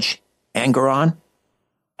 Judge Angaron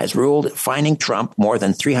has ruled fining Trump more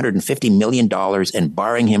than $350 million and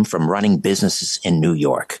barring him from running businesses in New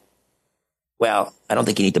York. Well, I don't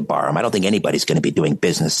think you need to bar him. I don't think anybody's going to be doing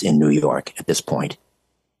business in New York at this point.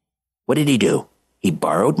 What did he do? He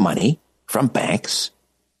borrowed money from banks,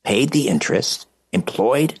 paid the interest,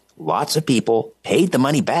 employed lots of people, paid the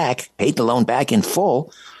money back, paid the loan back in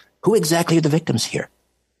full. Who exactly are the victims here?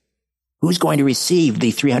 Who's going to receive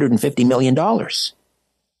the $350 million?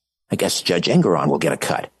 I guess Judge Engeron will get a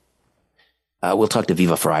cut. We'll talk to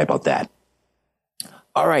Viva Fry about that.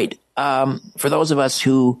 All right. For those of us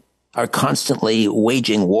who are constantly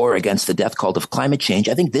waging war against the death cult of climate change,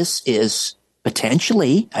 I think this is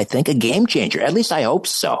potentially, a game changer. At least I hope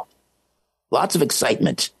so. Lots of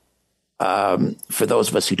excitement for those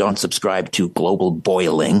of us who don't subscribe to global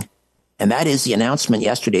boiling. And that is the announcement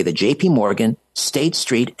yesterday that JP Morgan, State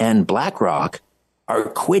Street, and BlackRock are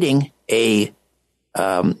quitting a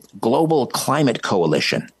global climate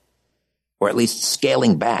coalition, or at least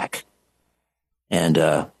scaling back. And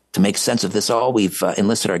to make sense of this all, we've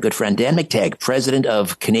enlisted our good friend Dan McTagg, president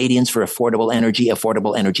of Canadians for Affordable Energy,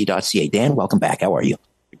 affordableenergy.ca. Dan, welcome back. How are you?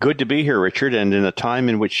 Good to be here, Richard. And in a time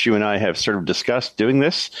in which you and I have sort of discussed doing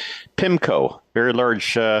this, PIMCO, very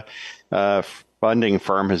large funding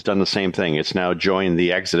firm, has done the same thing. It's now joined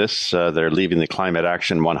the exodus. They're leaving the Climate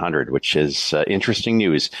Action 100, which is interesting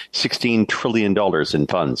news. $16 trillion in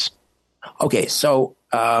funds. Okay, so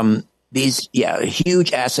these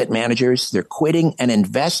huge asset managers, they're quitting an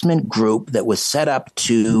investment group that was set up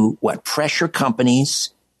to, pressure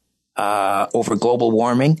companies over global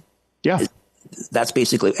warming? Yeah. That's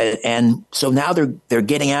basically, and so now they're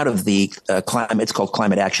getting out of the climate. It's called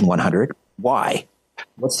Climate Action 100. Why?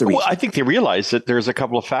 What's the reason? Well, I think they realize that there's a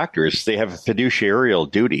couple of factors. They have a fiduciarial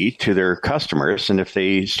duty to their customers, and if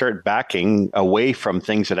they start backing away from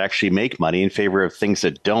things that actually make money in favor of things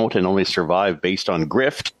that don't and only survive based on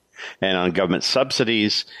grift and on government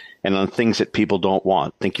subsidies and on things that people don't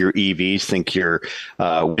want. Think your EVs, think your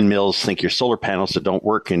windmills, think your solar panels that don't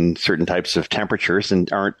work in certain types of temperatures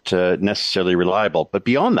and aren't necessarily reliable. But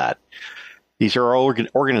beyond that, these are all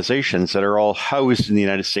organizations that are all housed in the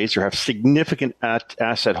United States or have significant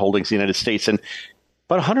asset holdings in the United States. And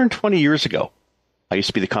about 120 years ago, I used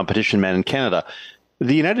to be the competition man in Canada.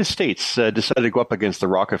 The United States decided to go up against the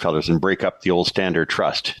Rockefellers and break up the old Standard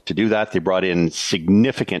Trust. To do that, they brought in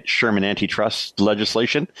significant Sherman antitrust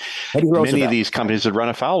legislation. Many of these companies had run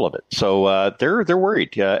afoul of it. So they're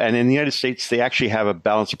worried. And in the United States, they actually have a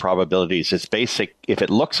balance of probabilities. It's basic. If it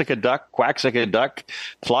looks like a duck, quacks like a duck,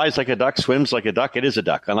 flies like a duck, swims like a duck, it is a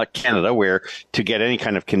duck. Unlike Canada, where to get any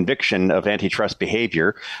kind of conviction of antitrust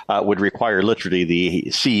behavior would require literally the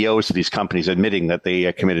CEOs of these companies admitting that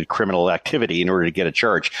they committed criminal activity in order to get a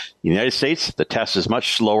charge. In the United States, the test is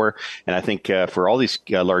much slower. And I think for all these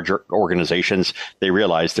larger organizations, they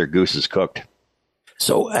realize their goose is cooked.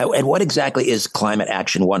 So, and what exactly is Climate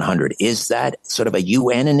Action 100? Is that sort of a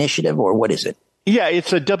UN initiative, or what is it? Yeah,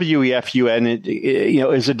 it's a WEF UN. It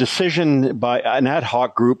is a decision by an ad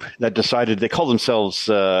hoc group that decided. They call themselves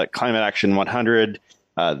Climate Action 100.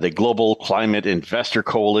 The Global Climate Investor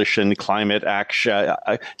Coalition, Climate Action,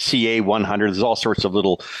 CA 100. There's all sorts of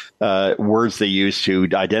little words they use to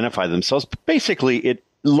identify themselves. But basically,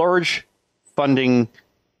 large funding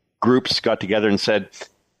groups got together and said,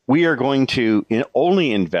 we are going to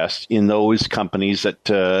only invest in those companies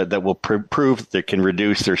that will prove they can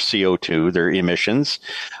reduce their CO2, their emissions,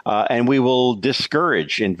 and we will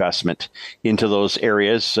discourage investment into those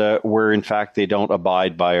areas where, in fact, they don't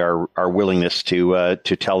abide by our willingness to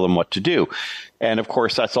tell them what to do. And of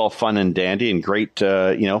course, that's all fun and dandy and great,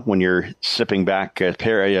 when you're sipping back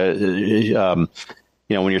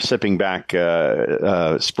when you're sipping back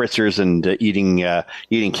spritzers and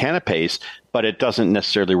eating canapes, but it doesn't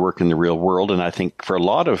necessarily work in the real world. And I think for a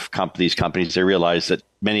lot of these companies, they realize that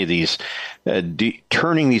many of these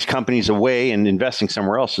turning these companies away and investing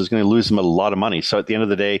somewhere else is going to lose them a lot of money. So at the end of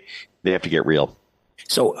the day, they have to get real.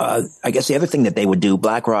 So I guess the other thing that they would do,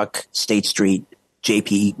 BlackRock, State Street,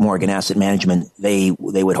 JP Morgan Asset Management, they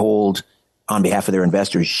would hold on behalf of their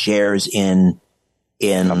investors shares in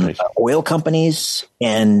oil companies,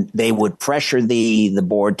 and they would pressure the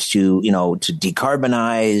board to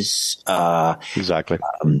decarbonize. Exactly.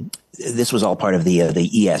 This was all part of the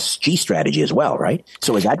ESG strategy as well, right?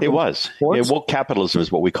 So is that it was? Woke capitalism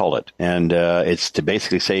is what we call it, and it's to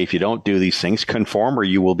basically say if you don't do these things, conform, or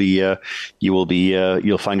you'll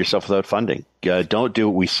find yourself without funding. Don't do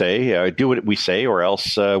what we say. Do what we say, or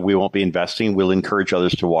else we won't be investing. We'll encourage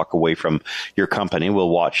others to walk away from your company. We'll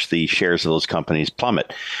watch the shares of those companies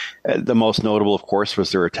plummet. The most notable, of course,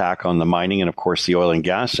 was their attack on the mining and, of course, the oil and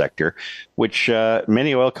gas sector, which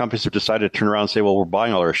many oil companies have decided to turn around and say, well, we're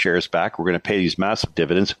buying all our shares back. We're going to pay these massive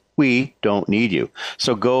dividends. We don't need you.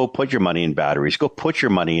 So go put your money in batteries. Go put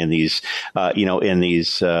your money in these, these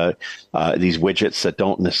widgets that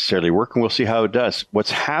don't necessarily work, and we'll see how it does.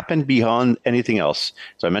 What's happened beyond anything else?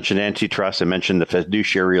 So I mentioned antitrust. I mentioned the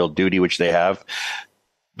fiduciary duty, which they have.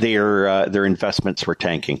 Their investments were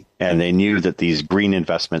tanking, and they knew that these green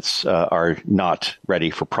investments are not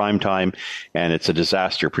ready for prime time, and it's a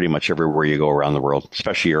disaster pretty much everywhere you go around the world,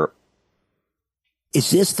 especially Europe. Is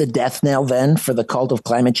this the death knell then for the cult of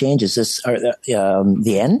climate change? Is this the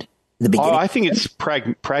end? The beginning? I think it's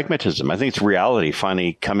pragmatism. I think it's reality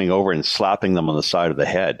finally coming over and slapping them on the side of the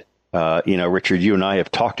head. Richard, you and I have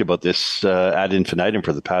talked about this ad infinitum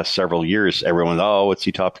for the past several years. Everyone, what's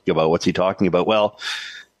he talking about? What's he talking about? Well,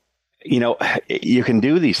 you can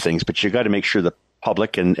do these things, but you got to make sure the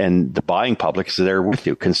public and the buying public is there with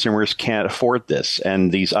you. Consumers can't afford this.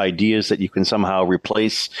 And these ideas that you can somehow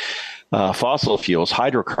replace fossil fuels,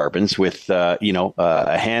 hydrocarbons with,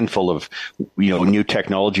 a handful of, new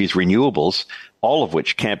technologies, renewables, all of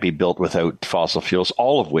which can't be built without fossil fuels,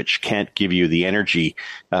 all of which can't give you the energy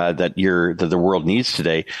that the world needs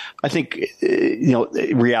today. I think,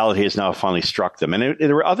 reality has now finally struck them. And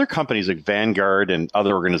there were other companies like Vanguard and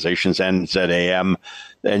other organizations, NZAM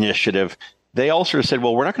Initiative. They all sort of said,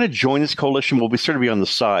 well, we're not going to join this coalition. We'll sort of be on the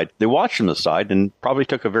side. They watched from the side and probably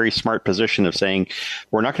took a very smart position of saying,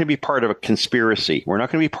 we're not going to be part of a conspiracy. We're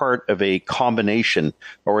not going to be part of a combination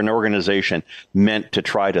or an organization meant to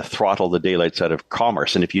try to throttle the daylights out of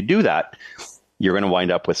commerce. And if you do that, you're going to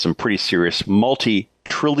wind up with some pretty serious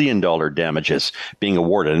multi-trillion-dollar damages being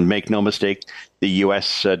awarded. And make no mistake, the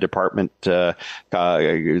U.S. Department, the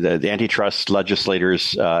antitrust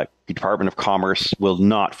legislators, Department of Commerce will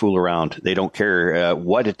not fool around. They don't care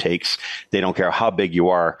what it takes. They don't care how big you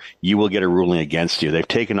are. You will get a ruling against you. They've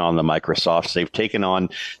taken on the Microsofts. They've taken on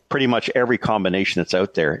pretty much every combination that's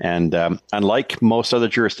out there. And unlike most other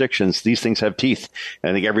jurisdictions, these things have teeth.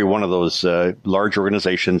 And I think every one of those large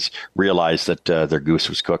organizations realized that their goose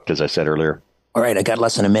was cooked, as I said earlier. All right, I got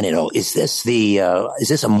less than a minute. Is this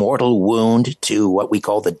a mortal wound to what we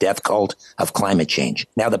call the death cult of climate change?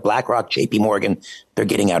 Now that BlackRock, JP Morgan, they're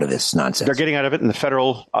getting out of this nonsense. They're getting out of it, and the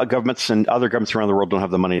federal governments and other governments around the world don't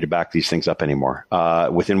have the money to back these things up anymore.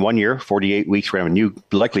 Within 1 year, 48 weeks, we're going to have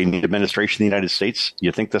a likely new administration in the United States.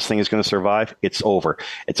 You think this thing is going to survive? It's over.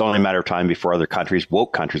 It's only a matter of time before other countries,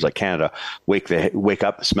 woke countries like Canada, wake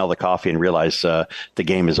up, smell the coffee, and realize the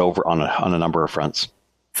game is over on a number of fronts.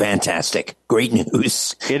 Fantastic. Great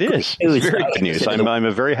news. It is. It's very good news. I'm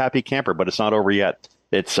a very happy camper, but it's not over yet.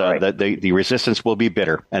 It's right. The resistance will be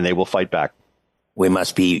bitter, and they will fight back. We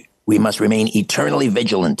must remain eternally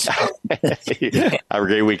vigilant. Have a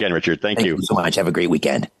great weekend, Richard. Thank you so much. Have a great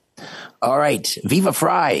weekend. All right. Viva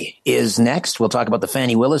Frei is next. We'll talk about the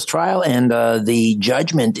Fani Willis trial and the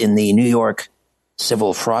judgment in the New York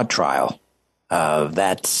civil fraud trial.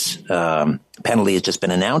 That penalty has just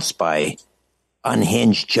been announced by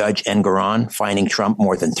unhinged Judge Engoron, fining Trump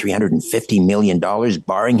more than $350 million,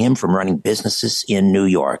 barring him from running businesses in New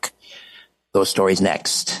York. Those stories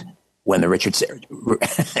next. When the Richard Syrett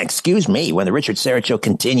Show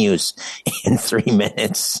continues in 3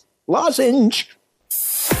 minutes. Lozenge.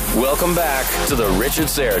 Welcome back to the Richard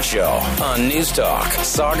Syrett Show on News Talk,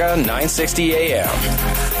 Saga 960 AM.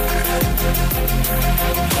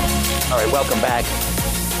 All right, welcome back.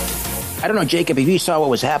 I don't know, Jacob, if you saw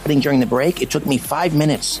what was happening during the break, it took me 5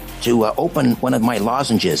 minutes to open one of my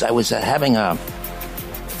lozenges. I was having a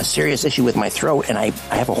serious issue with my throat, and I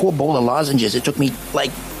have a whole bowl of lozenges. It took me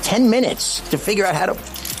like 10 minutes to figure out how to,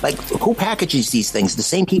 who packages these things? The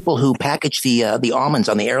same people who package the almonds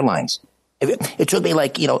on the airlines. It took me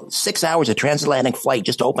 6 hours of transatlantic flight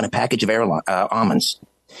just to open a package of almonds.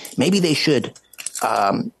 Maybe they should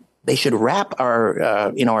wrap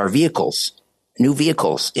our vehicles, new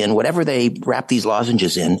vehicles, in whatever they wrap these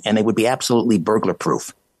lozenges in, and they would be absolutely burglar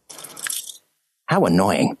proof. How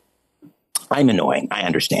annoying. I'm annoying. I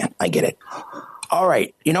understand. I get it. All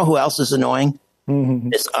right. You know who else is annoying? Mm-hmm.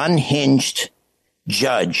 This unhinged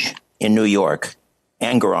judge in New York,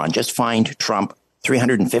 Engoron, just fined Trump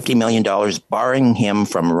 $350 million, barring him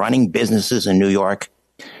from running businesses in New York.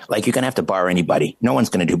 Like, you're going to have to bar anybody. No one's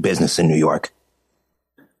going to do business in New York.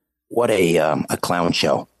 What a clown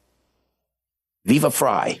show. Viva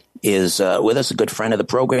Frei is with us, a good friend of the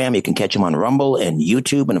program. You can catch him on Rumble and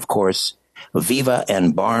YouTube, and of course, Viva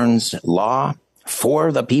and Barnes Law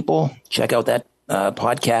for the people. Check out that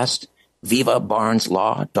podcast,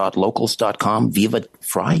 vivabarneslaw.locals.com. Viva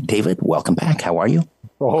Frei. David, welcome back. How are you?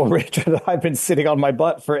 Oh, Richard, I've been sitting on my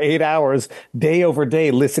butt for 8 hours, day over day,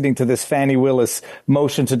 listening to this Fani Willis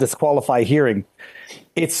motion to disqualify hearing.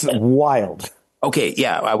 It's wild. Okay,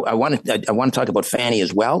 yeah, I want to talk about Fani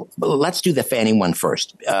as well. But let's do the Fani one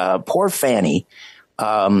first. Poor Fani,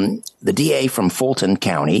 the DA from Fulton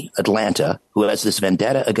County, Atlanta, who has this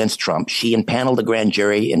vendetta against Trump. She impaneled the grand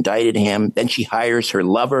jury, indicted him. Then she hires her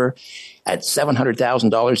lover at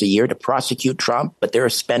 $700,000 a year to prosecute Trump, but they're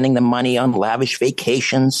spending the money on lavish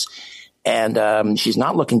vacations. And she's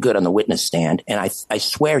not looking good on the witness stand. And I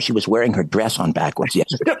swear she was wearing her dress on backwards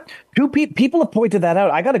yesterday. People have pointed that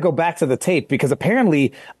out. I got to go back to the tape because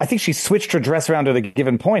apparently I think she switched her dress around at a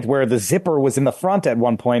given point where the zipper was in the front at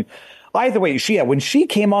one point. Either way, when she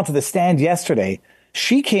came onto the stand yesterday,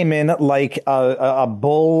 she came in like a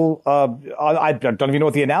bull. I don't even know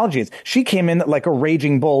what the analogy is. She came in like a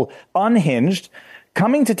raging bull, unhinged,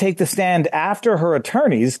 coming to take the stand after her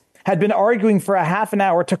attorneys had been arguing for a half an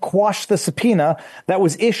hour to quash the subpoena that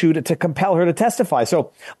was issued to compel her to testify.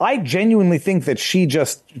 So I genuinely think that she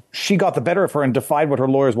got the better of her and defied what her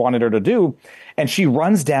lawyers wanted her to do. And she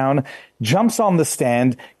runs down, jumps on the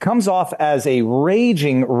stand, comes off as a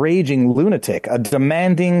raging lunatic, a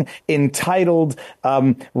demanding, entitled,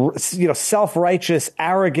 self-righteous,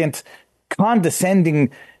 arrogant,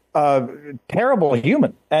 condescending, terrible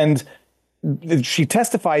human. And she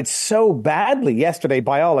testified so badly yesterday,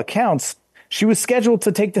 by all accounts. She was scheduled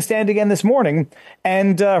to take the stand again this morning,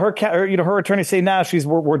 and her attorneys say, "Nah,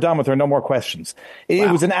 we're done with her. No more questions." It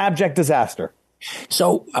was an abject disaster.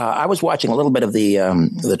 So I was watching a little bit of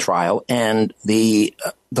the trial, and the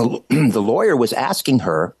lawyer was asking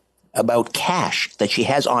her about cash that she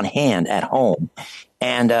has on hand at home,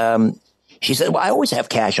 and she said, "Well, I always have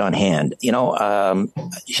cash on hand."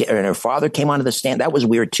 And her father came onto the stand. That was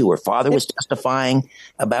weird, too. Her father was testifying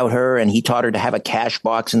about her, and he taught her to have a cash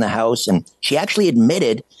box in the house. And she actually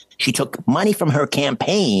admitted she took money from her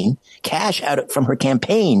campaign, cash from her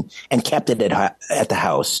campaign, and kept it at the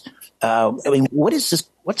house. What is this?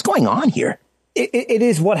 What's going on here? It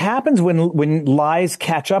is what happens when lies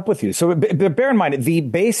catch up with you. So bear in mind, the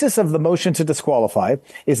basis of the motion to disqualify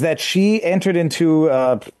is that she entered into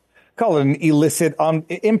call it an illicit,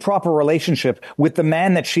 improper relationship with the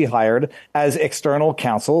man that she hired as external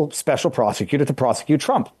counsel, special prosecutor to prosecute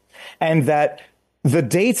Trump. And that the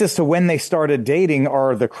dates as to when they started dating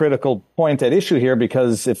are the critical point at issue here,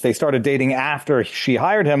 because if they started dating after she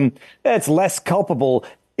hired him, it's less culpable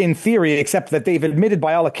in theory, except that they've admitted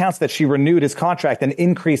by all accounts that she renewed his contract and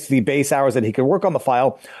increased the base hours that he could work on the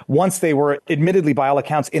file once they were admittedly by all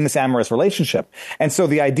accounts in this amorous relationship. And so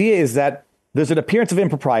the idea is that there's an appearance of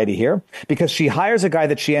impropriety here because she hires a guy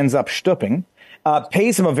that she ends up stooping,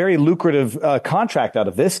 pays him a very lucrative contract out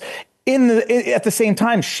of this. At the same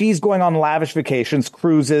time, she's going on lavish vacations,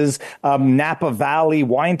 cruises, Napa Valley,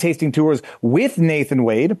 wine tasting tours with Nathan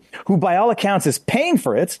Wade, who by all accounts is paying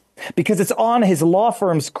for it because it's on his law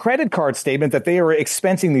firm's credit card statement that they are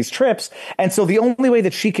expensing these trips. And so the only way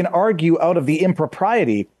that she can argue out of the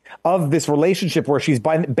impropriety of this relationship where she's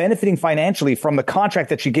benefiting financially from the contract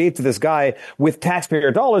that she gave to this guy with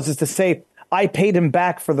taxpayer dollars is to say, I paid him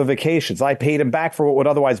back for the vacations. I paid him back for what would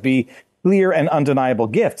otherwise be clear and undeniable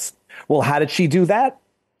gifts. Well, how did she do that?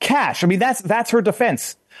 Cash. I mean, that's her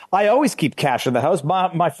defense. I always keep cash in the house.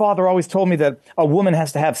 My father always told me that a woman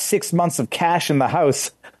has to have 6 months of cash in the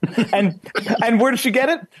house. And where did she get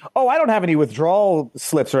it? Oh, I don't have any withdrawal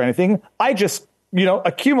slips or anything. I just,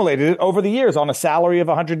 accumulated it over the years on a salary of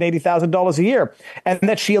 $180,000 a year. And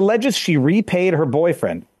that she alleges she repaid her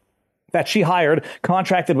boyfriend that she hired,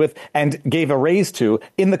 contracted with, and gave a raise to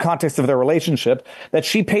in the context of their relationship, that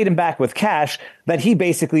she paid him back with cash that he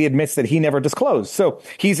basically admits that he never disclosed. So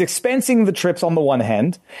he's expensing the trips on the one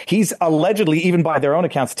hand. He's allegedly, even by their own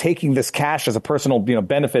accounts, taking this cash as a personal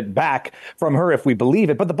benefit back from her, if we believe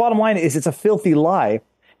it. But the bottom line is it's a filthy lie.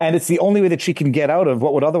 And it's the only way that she can get out of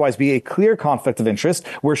what would otherwise be a clear conflict of interest,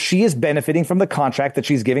 where she is benefiting from the contract that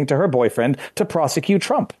she's giving to her boyfriend to prosecute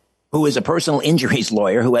Trump. Who is a personal injuries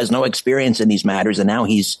lawyer who has no experience in these matters, and now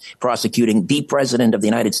he's prosecuting the president of the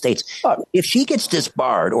United States. If she gets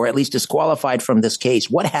disbarred or at least disqualified from this case,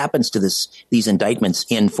 what happens to these indictments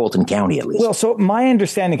in Fulton County, at least? Well, so my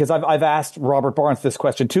understanding, because I've asked Robert Barnes this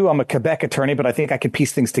question too. I'm a Quebec attorney, but I think I could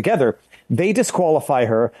piece things together. They disqualify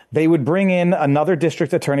her. They would bring in another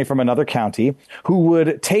district attorney from another county who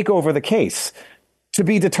would take over the case, to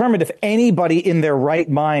be determined if anybody in their right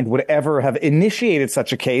mind would ever have initiated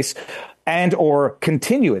such a case and or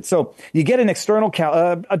continue it. So you get an external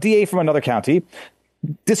a DA from another county,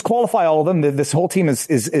 disqualify all of them. This whole team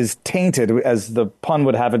is tainted, as the pun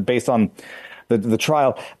would have it, based on the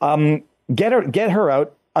trial. Get her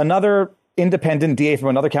out. Another independent DA from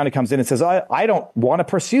another county comes in and says, I don't want to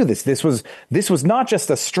pursue this. This was not just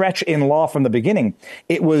a stretch in law from the beginning.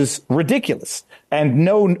 It was ridiculous. And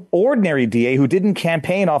no ordinary DA who didn't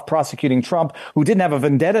campaign off prosecuting Trump, who didn't have a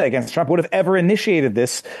vendetta against Trump, would have ever initiated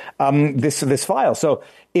this file. So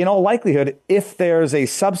in all likelihood, if there's a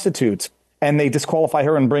substitute and they disqualify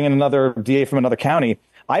her and bring in another DA from another county,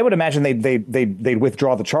 I would imagine they'd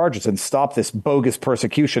withdraw the charges and stop this bogus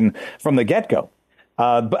persecution from the get-go.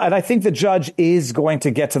 And I think the judge is going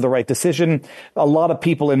to get to the right decision. A lot of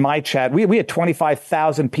people in my chat, we had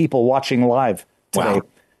 25,000 people watching live today. Wow.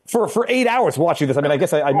 For 8 hours watching this. I mean, I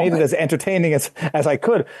guess I made it as entertaining as I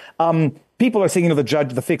could. People are saying,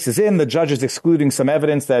 the fix is in. The judge is excluding some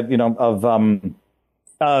evidence that,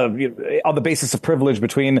 on the basis of privilege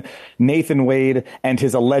between Nathan Wade and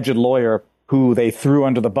his alleged lawyer, who they threw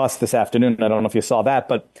under the bus this afternoon. I don't know if you saw that,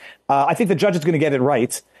 but I think the judge is going to get it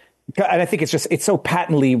right. And I think it's so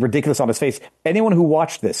patently ridiculous on his face. Anyone who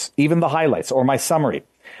watched this, even the highlights or my summary,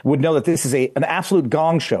 would know that this is an absolute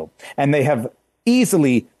gong show. And they have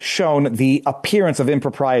easily shown the appearance of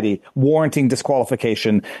impropriety warranting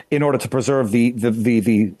disqualification in order to preserve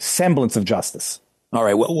the semblance of justice. All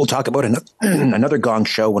right. Well, we'll talk about another gong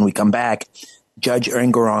show when we come back. Judge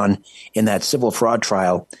Engoron in that civil fraud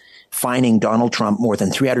trial fining Donald Trump more than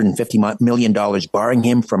 $350 million, barring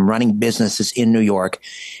him from running businesses in New York.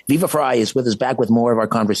 Viva Fry is with us, back with more of our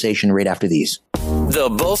conversation right after these. The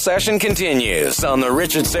bull session continues on the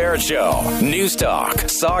Richard Syrett Show. News Talk,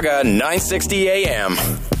 Saga 960 AM.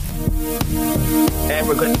 And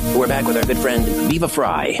we're back with our good friend Viva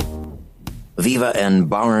Fry. Viva and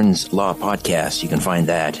Barnes Law Podcast. You can find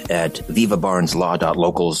that at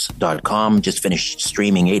vivabarneslaw.locals.com. Just finished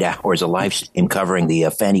streaming 8 hours of live stream covering the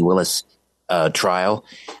Fani Willis trial.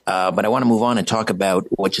 But I want to move on and talk about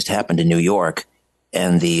what just happened in New York.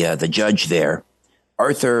 And the judge there,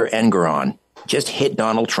 Arthur Engoron, just hit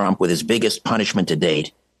Donald Trump with his biggest punishment to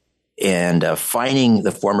date, and fining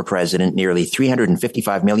the former president nearly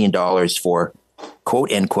 $355 million for,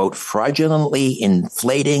 quote unquote, fraudulently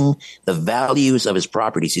inflating the values of his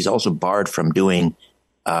properties. He's also barred from doing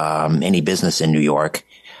any business in New York.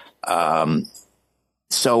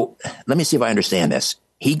 So let me see if I understand this.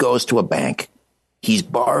 He goes to a bank. He's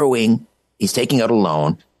borrowing. He's taking out a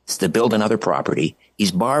loan to build another property.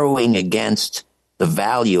 He's borrowing against the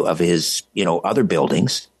value of his, other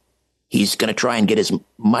buildings. He's going to try and get as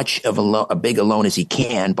much of a big a loan as he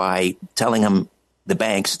can by telling him, the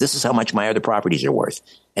banks, this is how much my other properties are worth.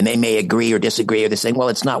 And they may agree or disagree, or they're saying, well,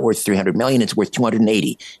 it's not worth 300 million. It's worth 280.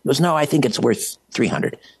 He goes, no, I think it's worth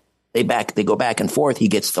 300. They go back and forth. He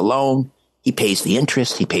gets the loan. He pays the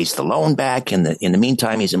interest. He pays the loan back. In the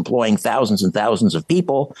meantime, he's employing thousands and thousands of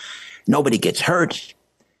people. Nobody gets hurt.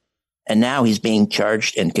 And now he's being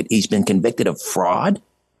charged and he's been convicted of fraud.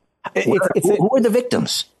 Who are the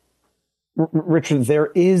victims? Richard, there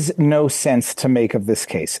is no sense to make of this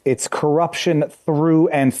case. It's corruption through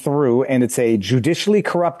and through, and it's a judicially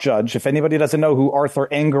corrupt judge. If anybody doesn't know who Arthur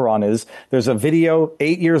Engeron is, there's a video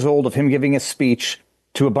 8 years old of him giving a speech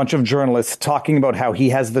to a bunch of journalists talking about how he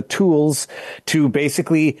has the tools to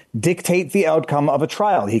basically dictate the outcome of a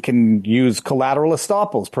trial. He can use collateral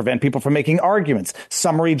estoppels, prevent people from making arguments,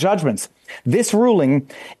 summary judgments. This ruling,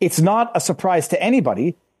 it's not a surprise to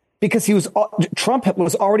anybody because Trump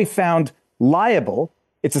was already found liable.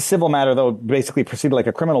 It's a civil matter, though, basically proceeded like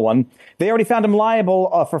a criminal one. They already found him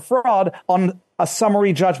liable for fraud on a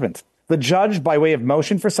summary judgment. The judge, by way of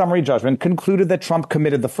motion for summary judgment, concluded that Trump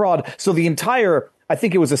committed the fraud. So the entire, I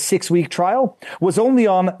think it was a 6-week trial, was only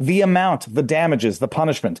on the amount, the damages, the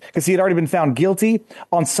punishment, because he had already been found guilty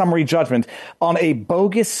on summary judgment on a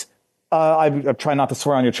bogus, I try not to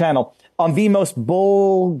swear on your channel, on the most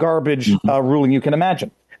bull garbage ruling you can imagine.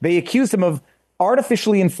 They accused him of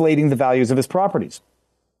artificially inflating the values of his properties.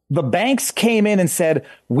 The banks came in and said,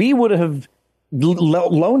 we would have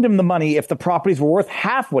loaned him the money if the properties were worth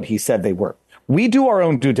half what he said they were. We do our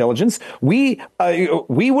own due diligence. We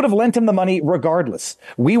would have lent him the money regardless.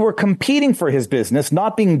 We were competing for his business,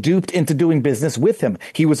 not being duped into doing business with him.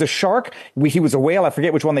 He was a shark. He was a whale. I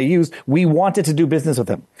forget which one they used. We wanted to do business with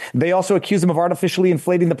him. They also accused him of artificially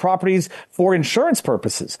inflating the properties for insurance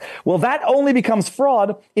purposes. Well, that only becomes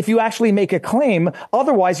fraud if you actually make a claim.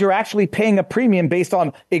 Otherwise, you're actually paying a premium based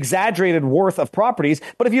on exaggerated worth of properties.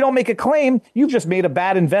 But if you don't make a claim, you've just made a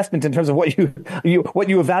bad investment in terms of what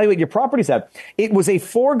you evaluate your properties at. It was a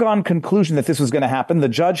foregone conclusion that this was going to happen. The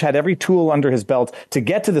judge had every tool under his belt to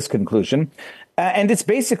get to this conclusion. And it's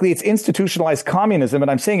institutionalized communism.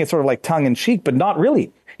 And I'm saying it's sort of like tongue in cheek, but not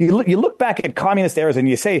really. You look back at communist eras and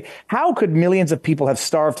you say, how could millions of people have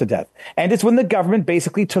starved to death? And it's when the government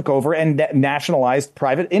basically took over and nationalized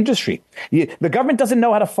private industry. The government doesn't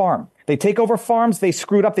know how to farm. They take over farms, they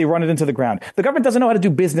screw it up, they run it into the ground. The government doesn't know how to do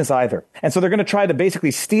business either. And so they're going to try to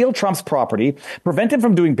basically steal Trump's property, prevent him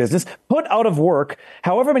from doing business, put out of work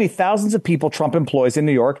however many thousands of people Trump employs in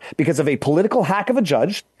New York because of a political hack of a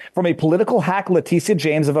judge, from a political hack Letitia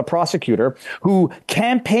James of a prosecutor who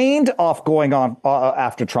campaigned off going on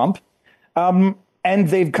after Trump. And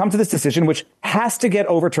they've come to this decision, which has to get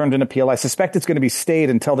overturned in appeal. I suspect it's going to be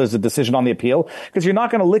stayed until there's a decision on the appeal, because you're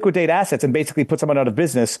not going to liquidate assets and basically put someone out of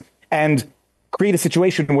business and create a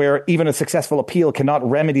situation where even a successful appeal cannot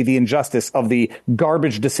remedy the injustice of the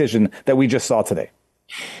garbage decision that we just saw today.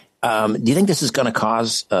 Do you think this is going to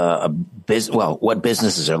cause what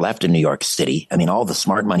businesses are left in New York City? I mean, all the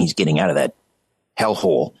smart money's getting out of that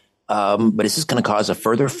hellhole. But is this going to cause a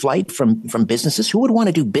further flight from businesses? Who would want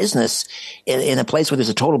to do business in a place where there's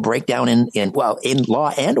a total breakdown in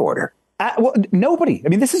law and order? Well, nobody. I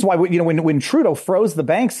mean, this is why when Trudeau froze the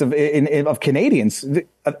banks of Canadians,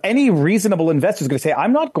 any reasonable investor is going to say,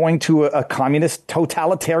 I'm not going to a communist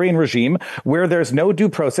totalitarian regime where there's no due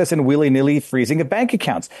process and willy-nilly freezing of bank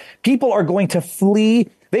accounts. People are going to flee.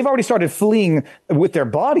 They've already started fleeing with their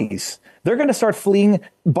bodies. They're going to start fleeing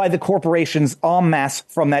by the corporations en masse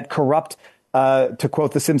from that corrupt, to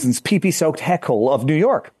quote The Simpsons, pee-pee-soaked heckle of New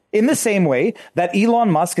York. In the same way that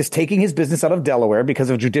Elon Musk is taking his business out of Delaware because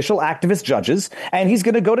of judicial activist judges, and he's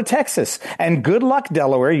going to go to Texas. And good luck,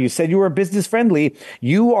 Delaware. You said you were business friendly.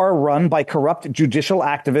 You are run by corrupt judicial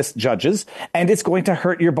activist judges, and it's going to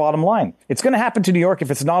hurt your bottom line. It's going to happen to New York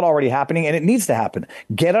if it's not already happening, and it needs to happen.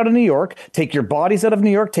 Get out of New York, take your bodies out of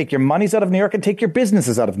New York, take your monies out of New York, and take your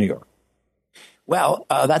businesses out of New York. Well,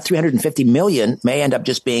 that $350 million may end up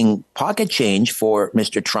just being pocket change for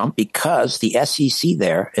Mr. Trump, because the SEC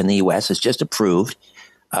there in the U.S. has just approved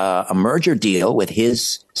a merger deal with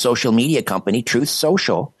his social media company, Truth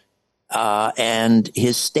Social, and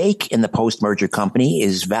his stake in the post-merger company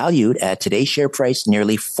is valued at today's share price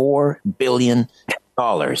nearly $4 billion.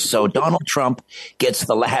 callers. So Donald Trump gets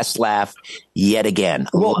the last laugh yet again.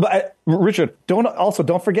 Well, but, Richard,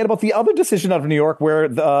 don't forget about the other decision out of New York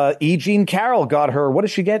where E. Jean Carroll got her. What did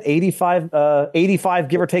she get? 85,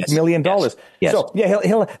 give or take, $1 million. Yes. So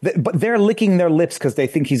yeah, but they're licking their lips because they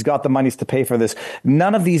think he's got the monies to pay for this.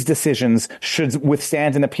 None of these decisions should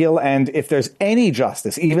withstand an appeal, and if there's any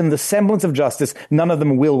justice, even the semblance of justice, none of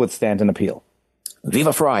them will withstand an appeal.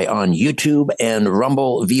 Viva Fry on YouTube and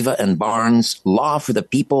Rumble, Viva and Barnes, Law for the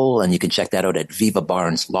People, and you can check that out at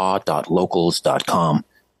vivabarneslaw.locals.com.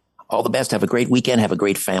 All the best. Have a great weekend. Have a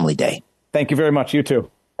great family day. Thank you very much. You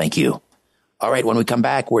too. Thank you. All right, when we come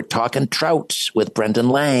back, we're talking trout with Brendan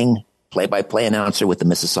Lang, play-by-play announcer with the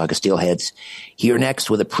Mississauga Steelheads. Here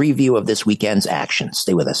next with a preview of this weekend's action.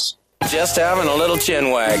 Stay with us. Just having a little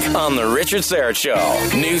chin wag on the Richard Syrett Show.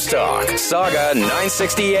 News Talk, Saga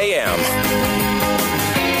 960 AM.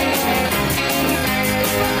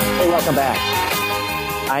 Hey, welcome back.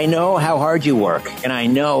 I know how hard you work, and I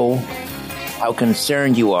know how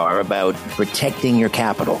concerned you are about protecting your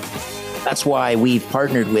capital. That's why we've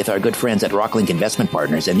partnered with our good friends at Rocklink Investment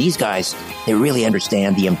Partners. And these guys, they really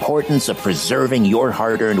understand the importance of preserving your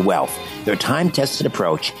hard-earned wealth. Their time-tested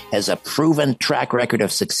approach has a proven track record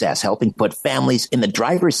of success, helping put families in the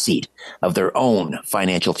driver's seat of their own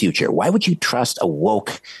financial future. Why would you trust a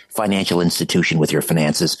woke financial institution with your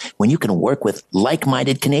finances when you can work with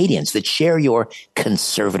like-minded Canadians that share your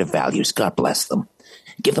conservative values? God bless them.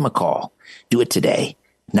 Give them a call. Do it today.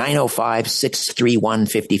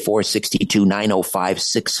 905-631-5462,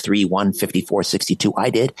 905-631-5462. I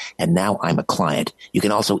did, and now I'm a client. You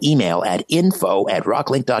can also email at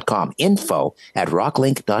info@rocklink.com,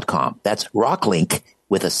 info@rocklink.com. That's Rocklink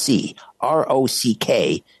with a C,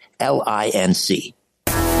 ROCKLINC.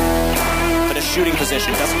 But a shooting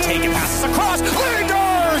position, doesn't take it, passes across,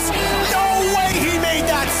 Linders! No way he made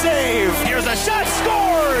that save! Here's a shot,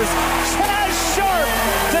 scores! Chaz Sharp,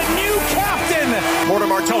 the new captain!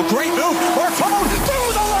 Mortimer Martone, great move. Martone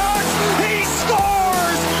through the legs. He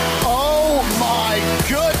scores. Oh my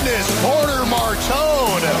goodness, Porter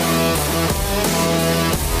Martone.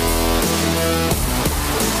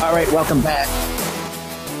 All right, welcome back.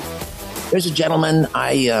 There's a gentleman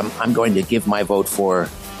I'm going to give my vote for.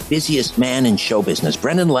 Busiest man in show business.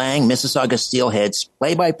 Brendan Lang, Mississauga Steelheads,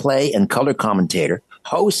 play-by-play and color commentator,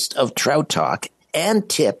 host of Trout Talk and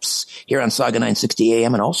Tips here on Saga 960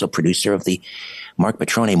 AM, and also producer of the Mark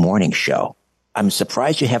Petrone Morning Show. I'm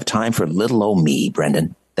surprised you have time for little old me,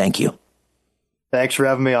 Brendan. Thank you. Thanks for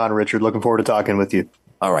having me on, Richard. Looking forward to talking with you.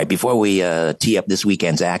 All right. Before we tee up this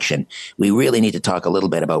weekend's action, we really need to talk a little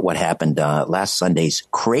bit about what happened last Sunday's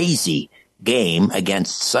crazy game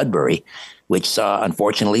against Sudbury, which saw,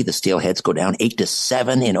 unfortunately, the Steelheads go down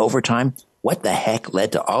 8-7 in overtime. What the heck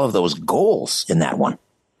led to all of those goals in that one?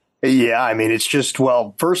 Yeah, I mean, it's just,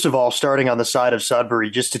 well, first of all, starting on the side of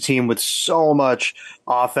Sudbury, just a team with so much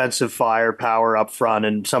offensive firepower up front,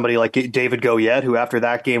 and somebody like David Goyette, who after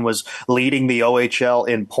that game was leading the OHL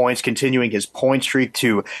in points, continuing his point streak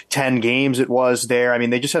to 10 games it was there. I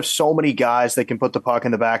mean, they just have so many guys that can put the puck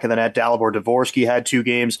in the back of the net. Dalibor Dvorsky had 2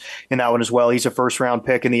 games in that one as well. He's a first-round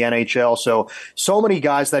pick in the NHL, so many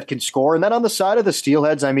guys that can score. And then on the side of the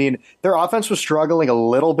Steelheads, I mean, their offense was struggling a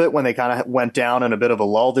little bit when they kind of went down in a bit of a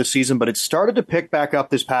lull this season, but it started to pick back up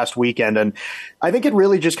this past weekend. And I think it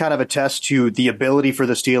really just kind of attests to the ability for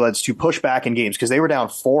the Steelheads to push back in games, because they were down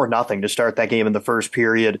 4-0 to start that game in the first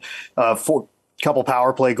period. Couple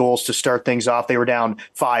power play goals to start things off. They were down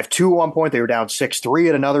 5-2 at one point. They were down 6-3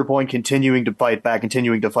 at another point, continuing to fight back,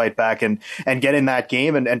 and get in that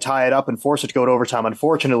game and tie it up and force it to go to overtime.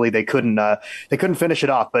 Unfortunately, they couldn't finish it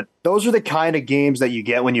off. But those are the kind of games that you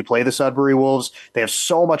get when you play the Sudbury Wolves. They have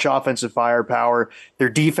so much offensive firepower. Their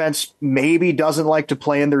defense maybe doesn't like to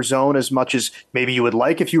play in their zone as much as maybe you would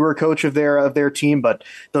like if you were a coach of their team. But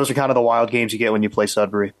those are kind of the wild games you get when you play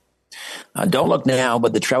Sudbury. Don't look now,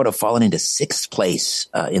 but the Trout have fallen into 6th place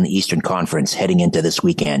in the Eastern Conference heading into this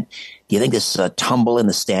weekend. Do you think this tumble in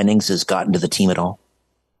the standings has gotten to the team at all?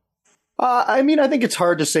 I mean, I think it's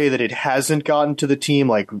hard to say that it hasn't gotten to the team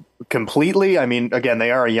like completely. I mean, again,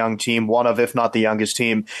 they are a young team, one of, if not the youngest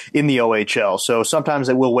team in the OHL. So sometimes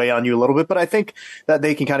it will weigh on you a little bit, but I think that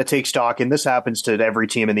they can kind of take stock, and this happens to every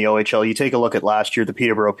team in the OHL. You take a look at last year, the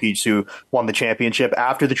Peterborough Peach, who won the championship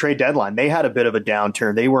after the trade deadline. They had a bit of a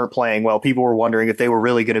downturn. They weren't playing well. People were wondering if they were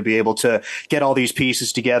really going to be able to get all these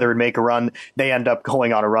pieces together and make a run. They end up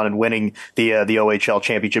going on a run and winning the OHL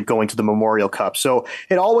championship, going to the Memorial Cup. So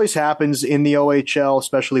it always happens in the OHL,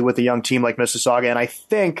 especially with a young team like Mississauga. And I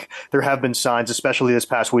think there have been signs, especially this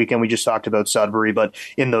past weekend. We just talked about Sudbury, but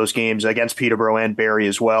in those games against Peterborough and Barrie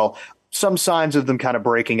as well, some signs of them kind of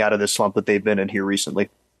breaking out of this slump that they've been in here recently.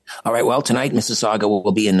 All right. Well, tonight, Mississauga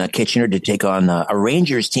will be in Kitchener to take on a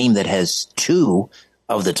Rangers team that has two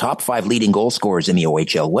of the top 5 leading goal scorers in the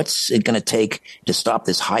OHL. What's it going to take to stop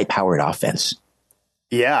this high-powered offense?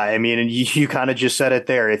 Yeah, I mean, and you kind of just said it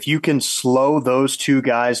there. If you can slow those two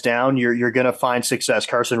guys down, you're going to find success.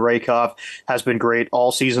 Carson Rakoff has been great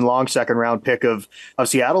all season long, second-round pick of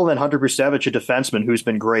Seattle. And then Hunter Brustevich, a defenseman who's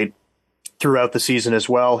been great throughout the season as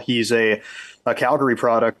well. He's a Calgary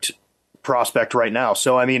prospect right now.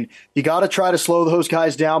 So, I mean, you got to try to slow those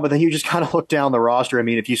guys down, but then you just kind of look down the roster. I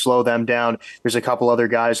mean, if you slow them down, there's a couple other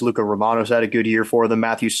guys. Luca Romano's had a good year for them.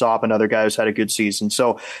 Matthew Sopp, another guy who's had a good season.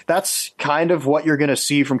 So that's kind of what you're going to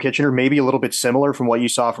see from Kitchener, maybe a little bit similar from what you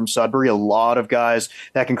saw from Sudbury. A lot of guys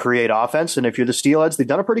that can create offense. And if you're the Steelheads, they've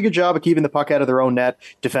done a pretty good job of keeping the puck out of their own net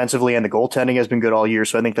defensively, and the goaltending has been good all year.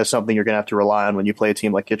 So I think that's something you're going to have to rely on when you play a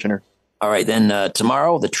team like Kitchener. All right, then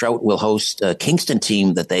tomorrow the Trout will host a Kingston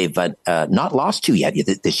team that they've not lost to yet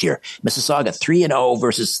this year. Mississauga 3-0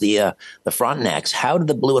 versus the Frontenacs. How do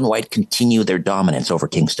the blue and white continue their dominance over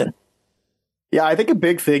Kingston? Yeah, I think a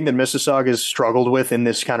big thing that Mississauga has struggled with in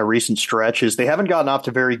this kind of recent stretch is they haven't gotten off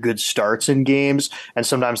to very good starts in games, and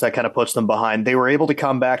sometimes that kind of puts them behind. They were able to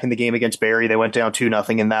come back in the game against Barrie. They went down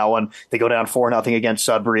 2-0 in that one. They go down 4-0 against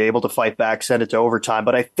Sudbury, able to fight back, send it to overtime.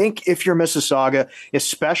 But I think if you're Mississauga,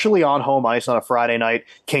 especially on home ice on a Friday night,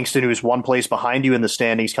 Kingston, who's one place behind you in the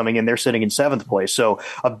standings coming in, they're sitting in 7th place. So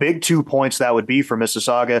a big 2 points that would be for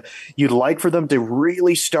Mississauga. You'd like for them to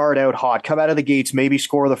really start out hot, come out of the gates, maybe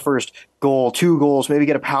score the first goal, 2 goals, maybe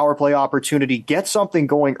get a power play opportunity, get something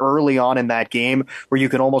going early on in that game where you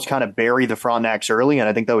can almost kind of bury the Frontenacs early, and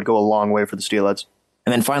I think that would go a long way for the Steelheads.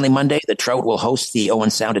 And then finally, Monday, the Trout will host the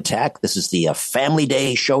Owen Sound Attack. This is the Family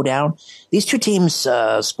Day showdown. These two teams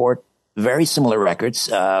sport very similar records.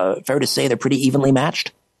 Fair to say they're pretty evenly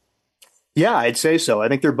matched? Yeah, I'd say so. I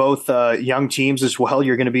think they're both young teams as well.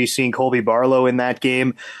 You're going to be seeing Colby Barlow in that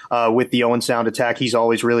game with the Owen Sound Attack. He's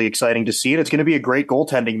always really exciting to see. And it's going to be a great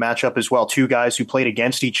goaltending matchup as well. 2 guys who played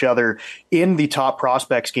against each other in the top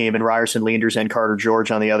prospects game in Ryerson Leanders and Carter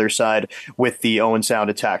George on the other side with the Owen Sound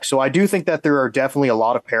Attack. So I do think that there are definitely a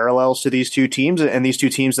lot of parallels to these two teams, and these two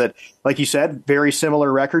teams that, like you said, very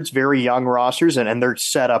similar records, very young rosters, and they're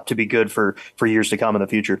set up to be good for years to come in the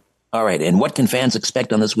future. All right, and what can fans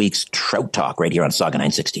expect on this week's Trout Talk right here on Saga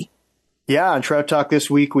 960? Yeah, on Trout Talk this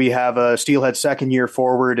week, we have a Steelhead second-year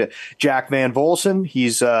forward, Jack Van Volsen.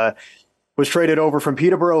 He's was traded over from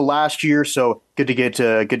Peterborough last year, so good to get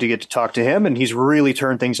to talk to him. And he's really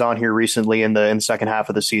turned things on here recently in the second half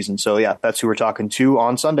of the season. So yeah, that's who we're talking to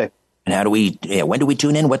on Sunday. And when do we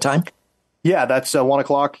tune in? What time? Yeah, that's 1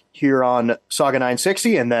 o'clock here on Saga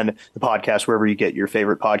 960, and then the podcast wherever you get your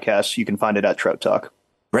favorite podcasts. You can find it at Trout Talk.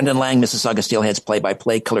 Brendan Lang, Mississauga Steelheads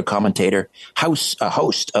play-by-play color commentator,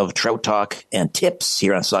 host of Trout Talk and Tips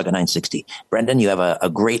here on Saga 960. Brendan, you have a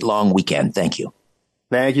great long weekend. Thank you.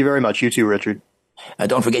 Thank you very much. You too, Richard.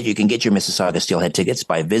 Don't forget, you can get your Mississauga Steelhead tickets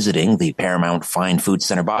by visiting the Paramount Fine Food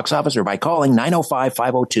Center box office or by calling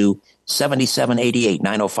 905-502-7788,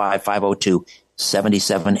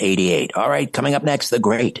 905-502-7788. All right, coming up next, the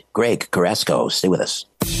great Greg Carrasco. Stay with us.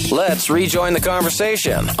 Let's rejoin the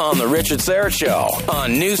conversation on The Richard Syrett Show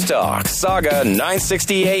on News Talk, Saga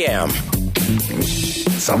 960 AM.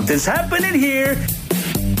 Something's happening here.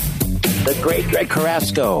 The great Greg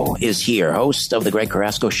Carrasco is here, host of The Greg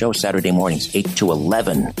Carrasco Show, Saturday mornings, 8 to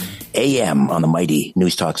 11 a.m. on the mighty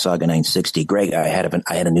News Talk Saga 960. Greg, I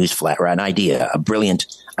had a news flat, or an idea, a brilliant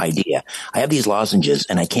idea. I have these lozenges,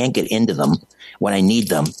 and I can't get into them when I need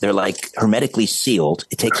them. They're like hermetically sealed.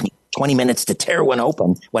 It takes me 20 minutes to tear one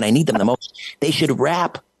open when I need them the most. They should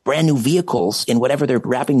wrap brand new vehicles in whatever they're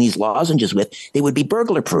wrapping these lozenges with. They would be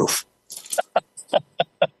burglar proof.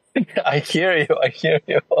 I hear you.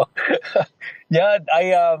 Yeah,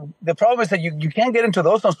 the problem is that you can't get into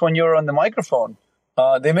those ones when you're on the microphone.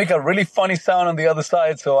 They make a really funny sound on the other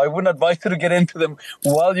side, so I wouldn't advise you to get into them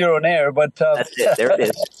while you're on air. But that's it. There it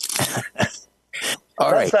is.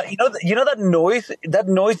 All right. You know that noise. That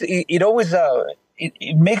noise. It always.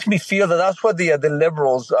 It makes me feel that's what the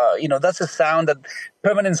liberals. That's a sound, that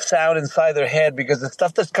permanent sound inside their head, because the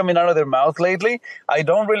stuff that's coming out of their mouth lately, I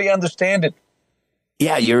don't really understand it.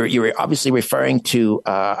 Yeah, you're obviously referring to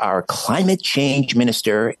our climate change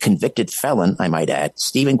minister, convicted felon, I might add,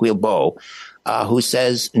 Stephen Guilbeault, who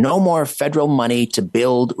says no more federal money to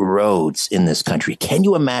build roads in this country. Can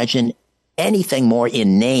you imagine anything more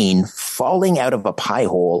inane falling out of a pie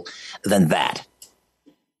hole than that?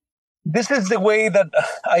 This is the way that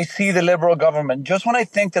I see the Liberal government. Just when I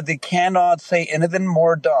think that they cannot say anything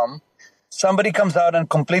more dumb, somebody comes out and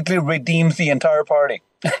completely redeems the entire party.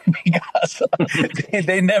 because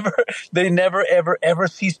they never, ever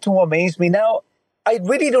cease to amaze me. Now, I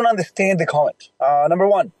really don't understand the comment. Number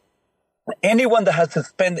one, anyone that has to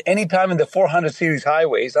spend any time in the 400 series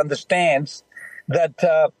highways understands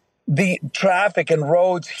that the traffic and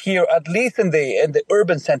roads here, at least in the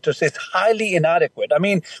urban centers, is highly inadequate. I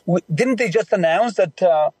mean, didn't they just announce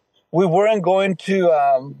that we weren't going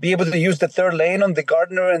to be able to use the third lane on the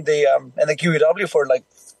Gardner and the QEW for like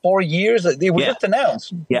 4 years? They were just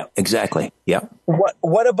announced. Yeah, exactly. Yeah.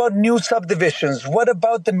 What about new subdivisions? What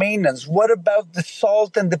about the maintenance? What about the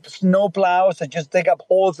salt and the snow plows that just dig up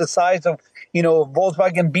holes the size of,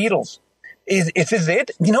 Volkswagen Beetles? Is this it?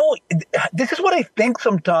 This is what I think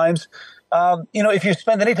sometimes. If you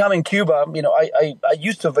spend any time in Cuba, I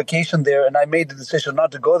used to vacation there, and I made the decision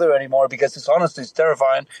not to go there anymore because it's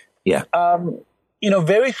terrifying. Yeah.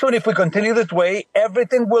 Very soon, if we continue this way,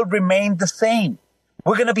 everything will remain the same.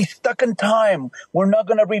 We're going to be stuck in time. We're not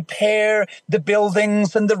going to repair the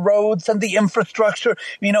buildings and the roads and the infrastructure.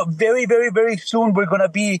 Very, very, very soon, we're going to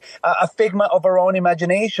be a figment of our own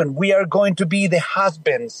imagination. We are going to be the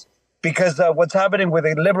has-beens because what's happening with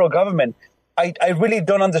the liberal government, I really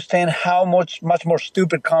don't understand how much more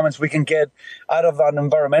stupid comments we can get out of an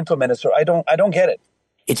environmental minister. I don't get it.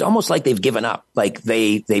 It's almost like they've given up. Like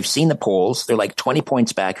they've seen the polls. They're like 20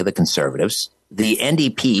 points back of the Conservatives. The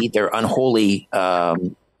NDP, their unholy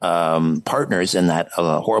partners in that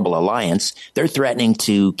horrible alliance, they're threatening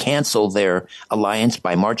to cancel their alliance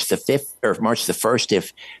by March the 5th or March the 1st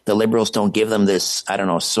if the Liberals don't give them this,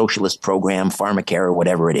 socialist program, pharmacare or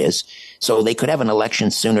whatever it is. So they could have an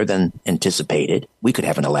election sooner than anticipated. We could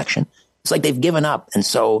have an election. It's like they've given up. And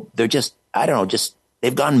so they're just,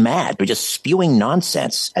 they've gone mad. They're just spewing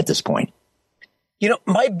nonsense at this point.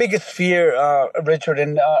 My biggest fear, Richard,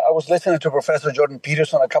 and I was listening to Professor Jordan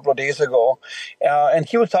Peterson a couple of days ago, and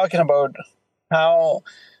he was talking about how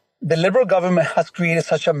the Liberal government has created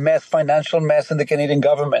such a mess, financial mess in the Canadian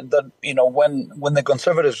government that, when the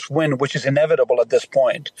Conservatives win, which is inevitable at this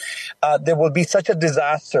point, there will be such a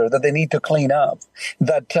disaster that they need to clean up,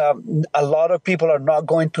 that a lot of people are not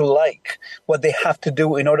going to like what they have to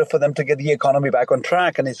do in order for them to get the economy back on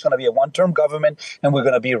track. And it's going to be a one-term government, and we're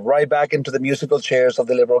going to be right back into the musical chairs of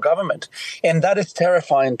the Liberal government. And that is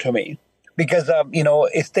terrifying to me. Because,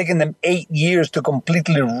 it's taken them 8 years to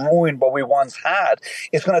completely ruin what we once had.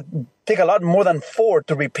 It's going to take a lot more than 4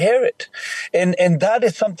 to repair it. And that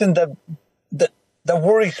is something that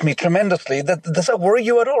worries me tremendously. Does that worry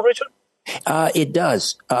you at all, Richard? It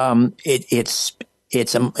does. It's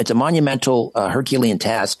a monumental Herculean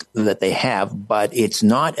task that they have, but it's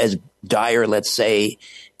not as dire, let's say,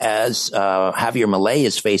 as Javier Milei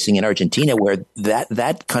is facing in Argentina, where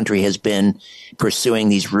that country has been pursuing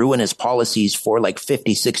these ruinous policies for like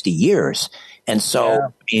 50, 60 years. And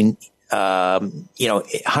so,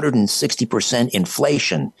 160%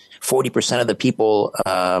 inflation, 40% of the people,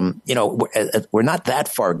 we're not that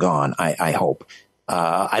far gone, I hope.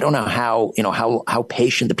 I don't know how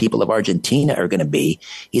patient the people of Argentina are going to be.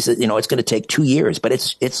 He said, it's going to take 2 years, but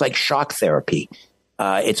it's like shock therapy.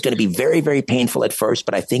 It's going to be very, very painful at first,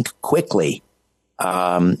 but I think quickly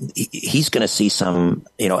he's going to see some,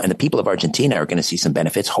 and the people of Argentina are going to see some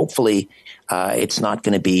benefits. Hopefully, it's not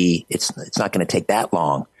going to take that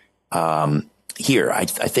long. Here, I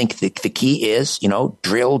think the key is,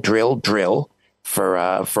 drill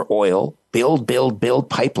for oil, build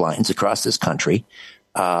pipelines across this country.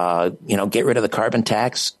 Get rid of the carbon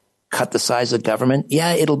tax, cut the size of government.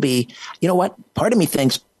 Yeah, it'll be. You know what? Part of me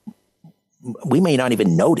thinks we may not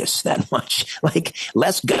even notice that much. Like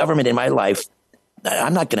less government in my life,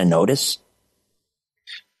 I'm not going to notice.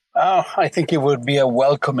 I think it would be a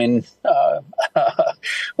welcoming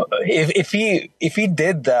if he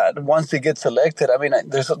did that once he gets elected. I mean,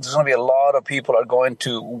 there's going to be a lot of people are going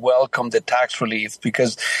to welcome the tax relief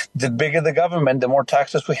because the bigger the government, the more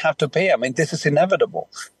taxes we have to pay. I mean, this is inevitable.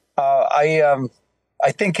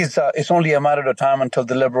 I think it's only a matter of time until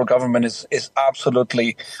the Liberal government is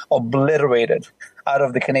absolutely obliterated out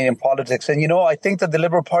of the Canadian politics. And, I think that the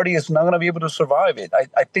Liberal Party is not going to be able to survive it.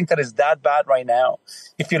 I think that is that bad right now.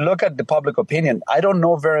 If you look at the public opinion, I don't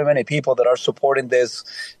know very many people that are supporting this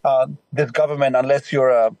government unless you're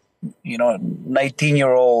a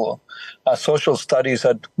 19-year-old social studies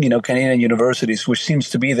at, Canadian universities, which seems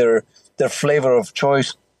to be their flavor of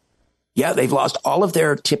choice. Yeah, they've lost all of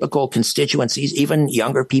their typical constituencies. Even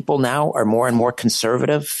younger people now are more and more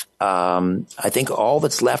conservative. I think all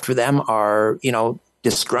that's left for them are,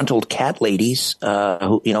 disgruntled cat ladies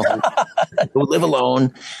who live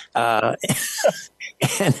alone. And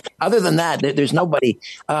other than that, there's nobody.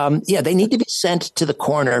 They need to be sent to the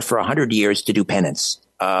corner for 100 years to do penance.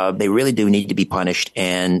 They really do need to be punished,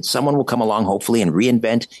 and someone will come along, hopefully, and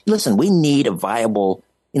reinvent. Listen, we need a viable,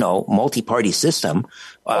 multi-party system.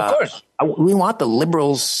 Of course. We want the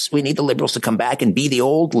liberals. We need the liberals to come back and be the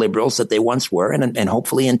old liberals that they once were, and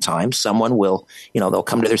hopefully, in time, someone will, they'll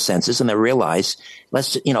come to their senses and they'll realize,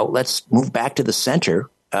 let's move back to the center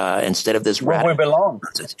instead of this. Where we belong.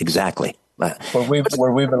 Exactly. Where we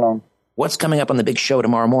belong. What's coming up on the big show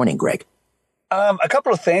tomorrow morning, Greg? A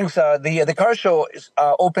couple of things. The car show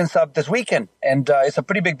opens up this weekend, and it's a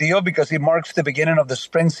pretty big deal because it marks the beginning of the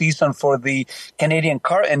spring season for the Canadian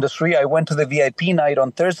car industry. I went to the VIP night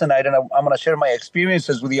on Thursday night, and I'm going to share my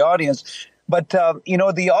experiences with the audience. But,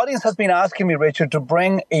 the audience has been asking me, Richard, to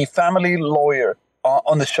bring a family lawyer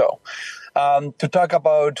on the show. To talk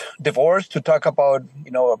about divorce, to talk about,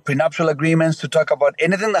 prenuptial agreements, to talk about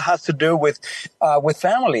anything that has to do with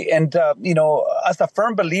family. And, as a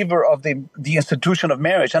firm believer of the institution of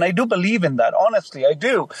marriage, and I do believe in that, honestly, I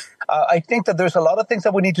do. I think that there's a lot of things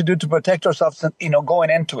that we need to do to protect ourselves, going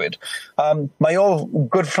into it. My old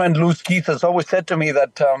good friend Luz Keith has always said to me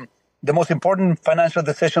that the most important financial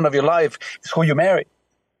decision of your life is who you marry.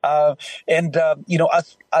 As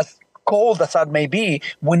cold as that may be,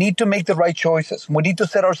 we need to make the right choices. We need to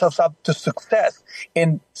set ourselves up to success.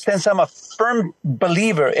 And since I'm a firm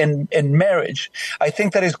believer in marriage, I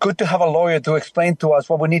think that it's good to have a lawyer to explain to us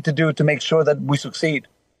what we need to do to make sure that we succeed.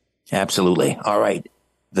 Absolutely. All right.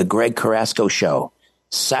 The Greg Carrasco Show.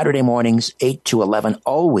 Saturday mornings, 8 to 11,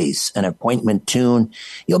 always an appointment tune.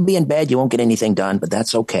 You'll be in bed. You won't get anything done, but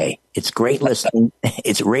that's okay. It's great listening.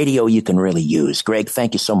 It's radio you can really use. Greg,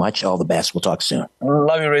 thank you so much. All the best. We'll talk soon.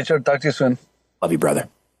 Love you, Richard. Talk to you soon. Love you, brother.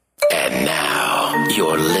 And now,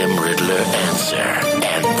 your Lim Riddler answer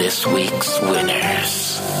and this week's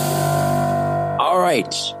winners. All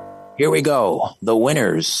right. Here we go. The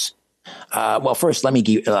winners. First, let me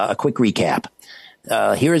give a quick recap.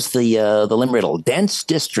 Here's the limb riddle. Dense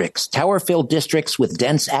districts, tower-filled districts with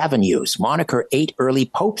dense avenues. Moniker 8 early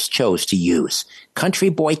popes chose to use. Country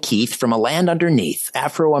Boy Keith from A Land Underneath.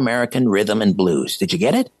 Afro-American Rhythm and Blues. Did you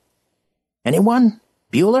get it? Anyone?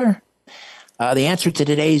 Bueller? The answer to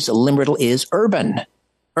today's limb riddle is urban.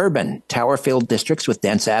 Urban, tower-filled districts with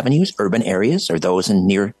dense avenues. Urban areas are those in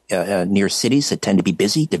near cities that tend to be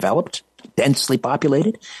busy, developed, densely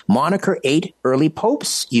populated. Moniker 8 early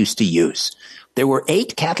popes used to use. There were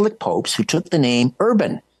 8 Catholic popes who took the name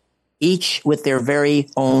Urban, each with their very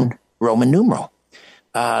own Roman numeral.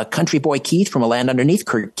 Country Boy Keith from A Land Underneath,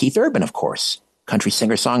 Keith Urban, of course. Country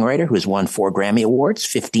singer-songwriter who has won 4 Grammy Awards,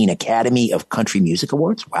 15 Academy of Country Music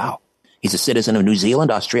Awards. Wow. He's a citizen of New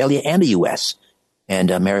Zealand, Australia, and the U.S., and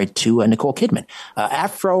married to Nicole Kidman.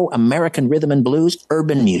 Afro-American Rhythm and Blues,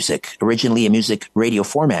 urban music, originally a music radio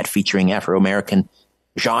format featuring Afro-American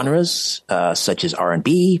genres such as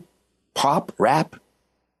R&B, pop, rap,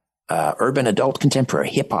 urban adult contemporary,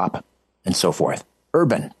 hip-hop, and so forth.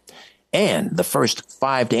 Urban. And the first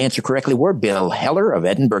 5 to answer correctly were Bill Heller of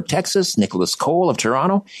Edinburgh, Texas, Nicholas Cole of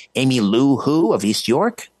Toronto, Amy Lou Hu of East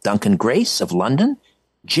York, Duncan Grace of London,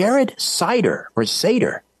 Jared Sader.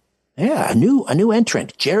 Yeah, a new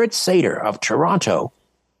entrant. Jared Sader of Toronto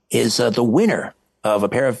is the winner of a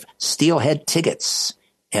pair of Steelhead tickets.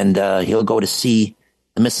 And he'll go to see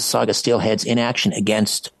the Mississauga Steelheads in action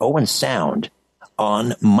against Owen Sound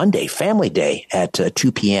on Monday, Family Day, at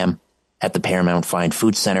 2 p.m. at the Paramount Fine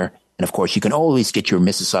Food Center. And, of course, you can always get your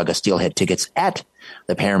Mississauga Steelhead tickets at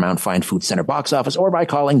the Paramount Fine Food Center box office or by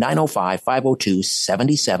calling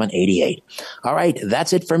 905-502-7788. All right,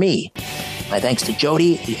 that's it for me. My thanks to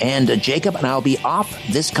Jody and Jacob, and I'll be off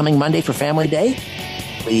this coming Monday for Family Day.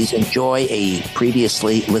 Please enjoy a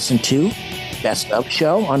previously listened to Best Of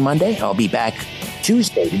show on Monday. I'll be back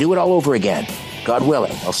Tuesday to do it all over again. God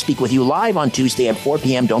willing, I'll speak with you live on Tuesday at 4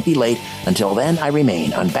 p.m. Don't be late. Until then, I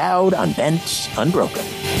remain unbowed, unbent, unbroken.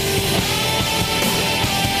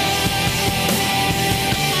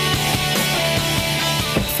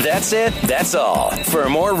 That's it. That's all. For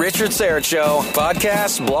more Richard Syrett Show,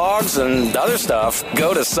 podcasts, blogs, and other stuff,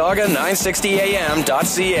 go to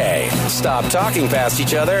saga960am.ca. Stop talking past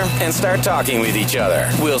each other and start talking with each other.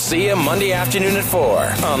 We'll see you Monday afternoon at 4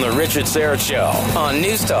 on The Richard Syrett Show on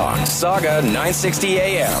News Talk, Saga 960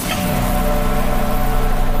 AM.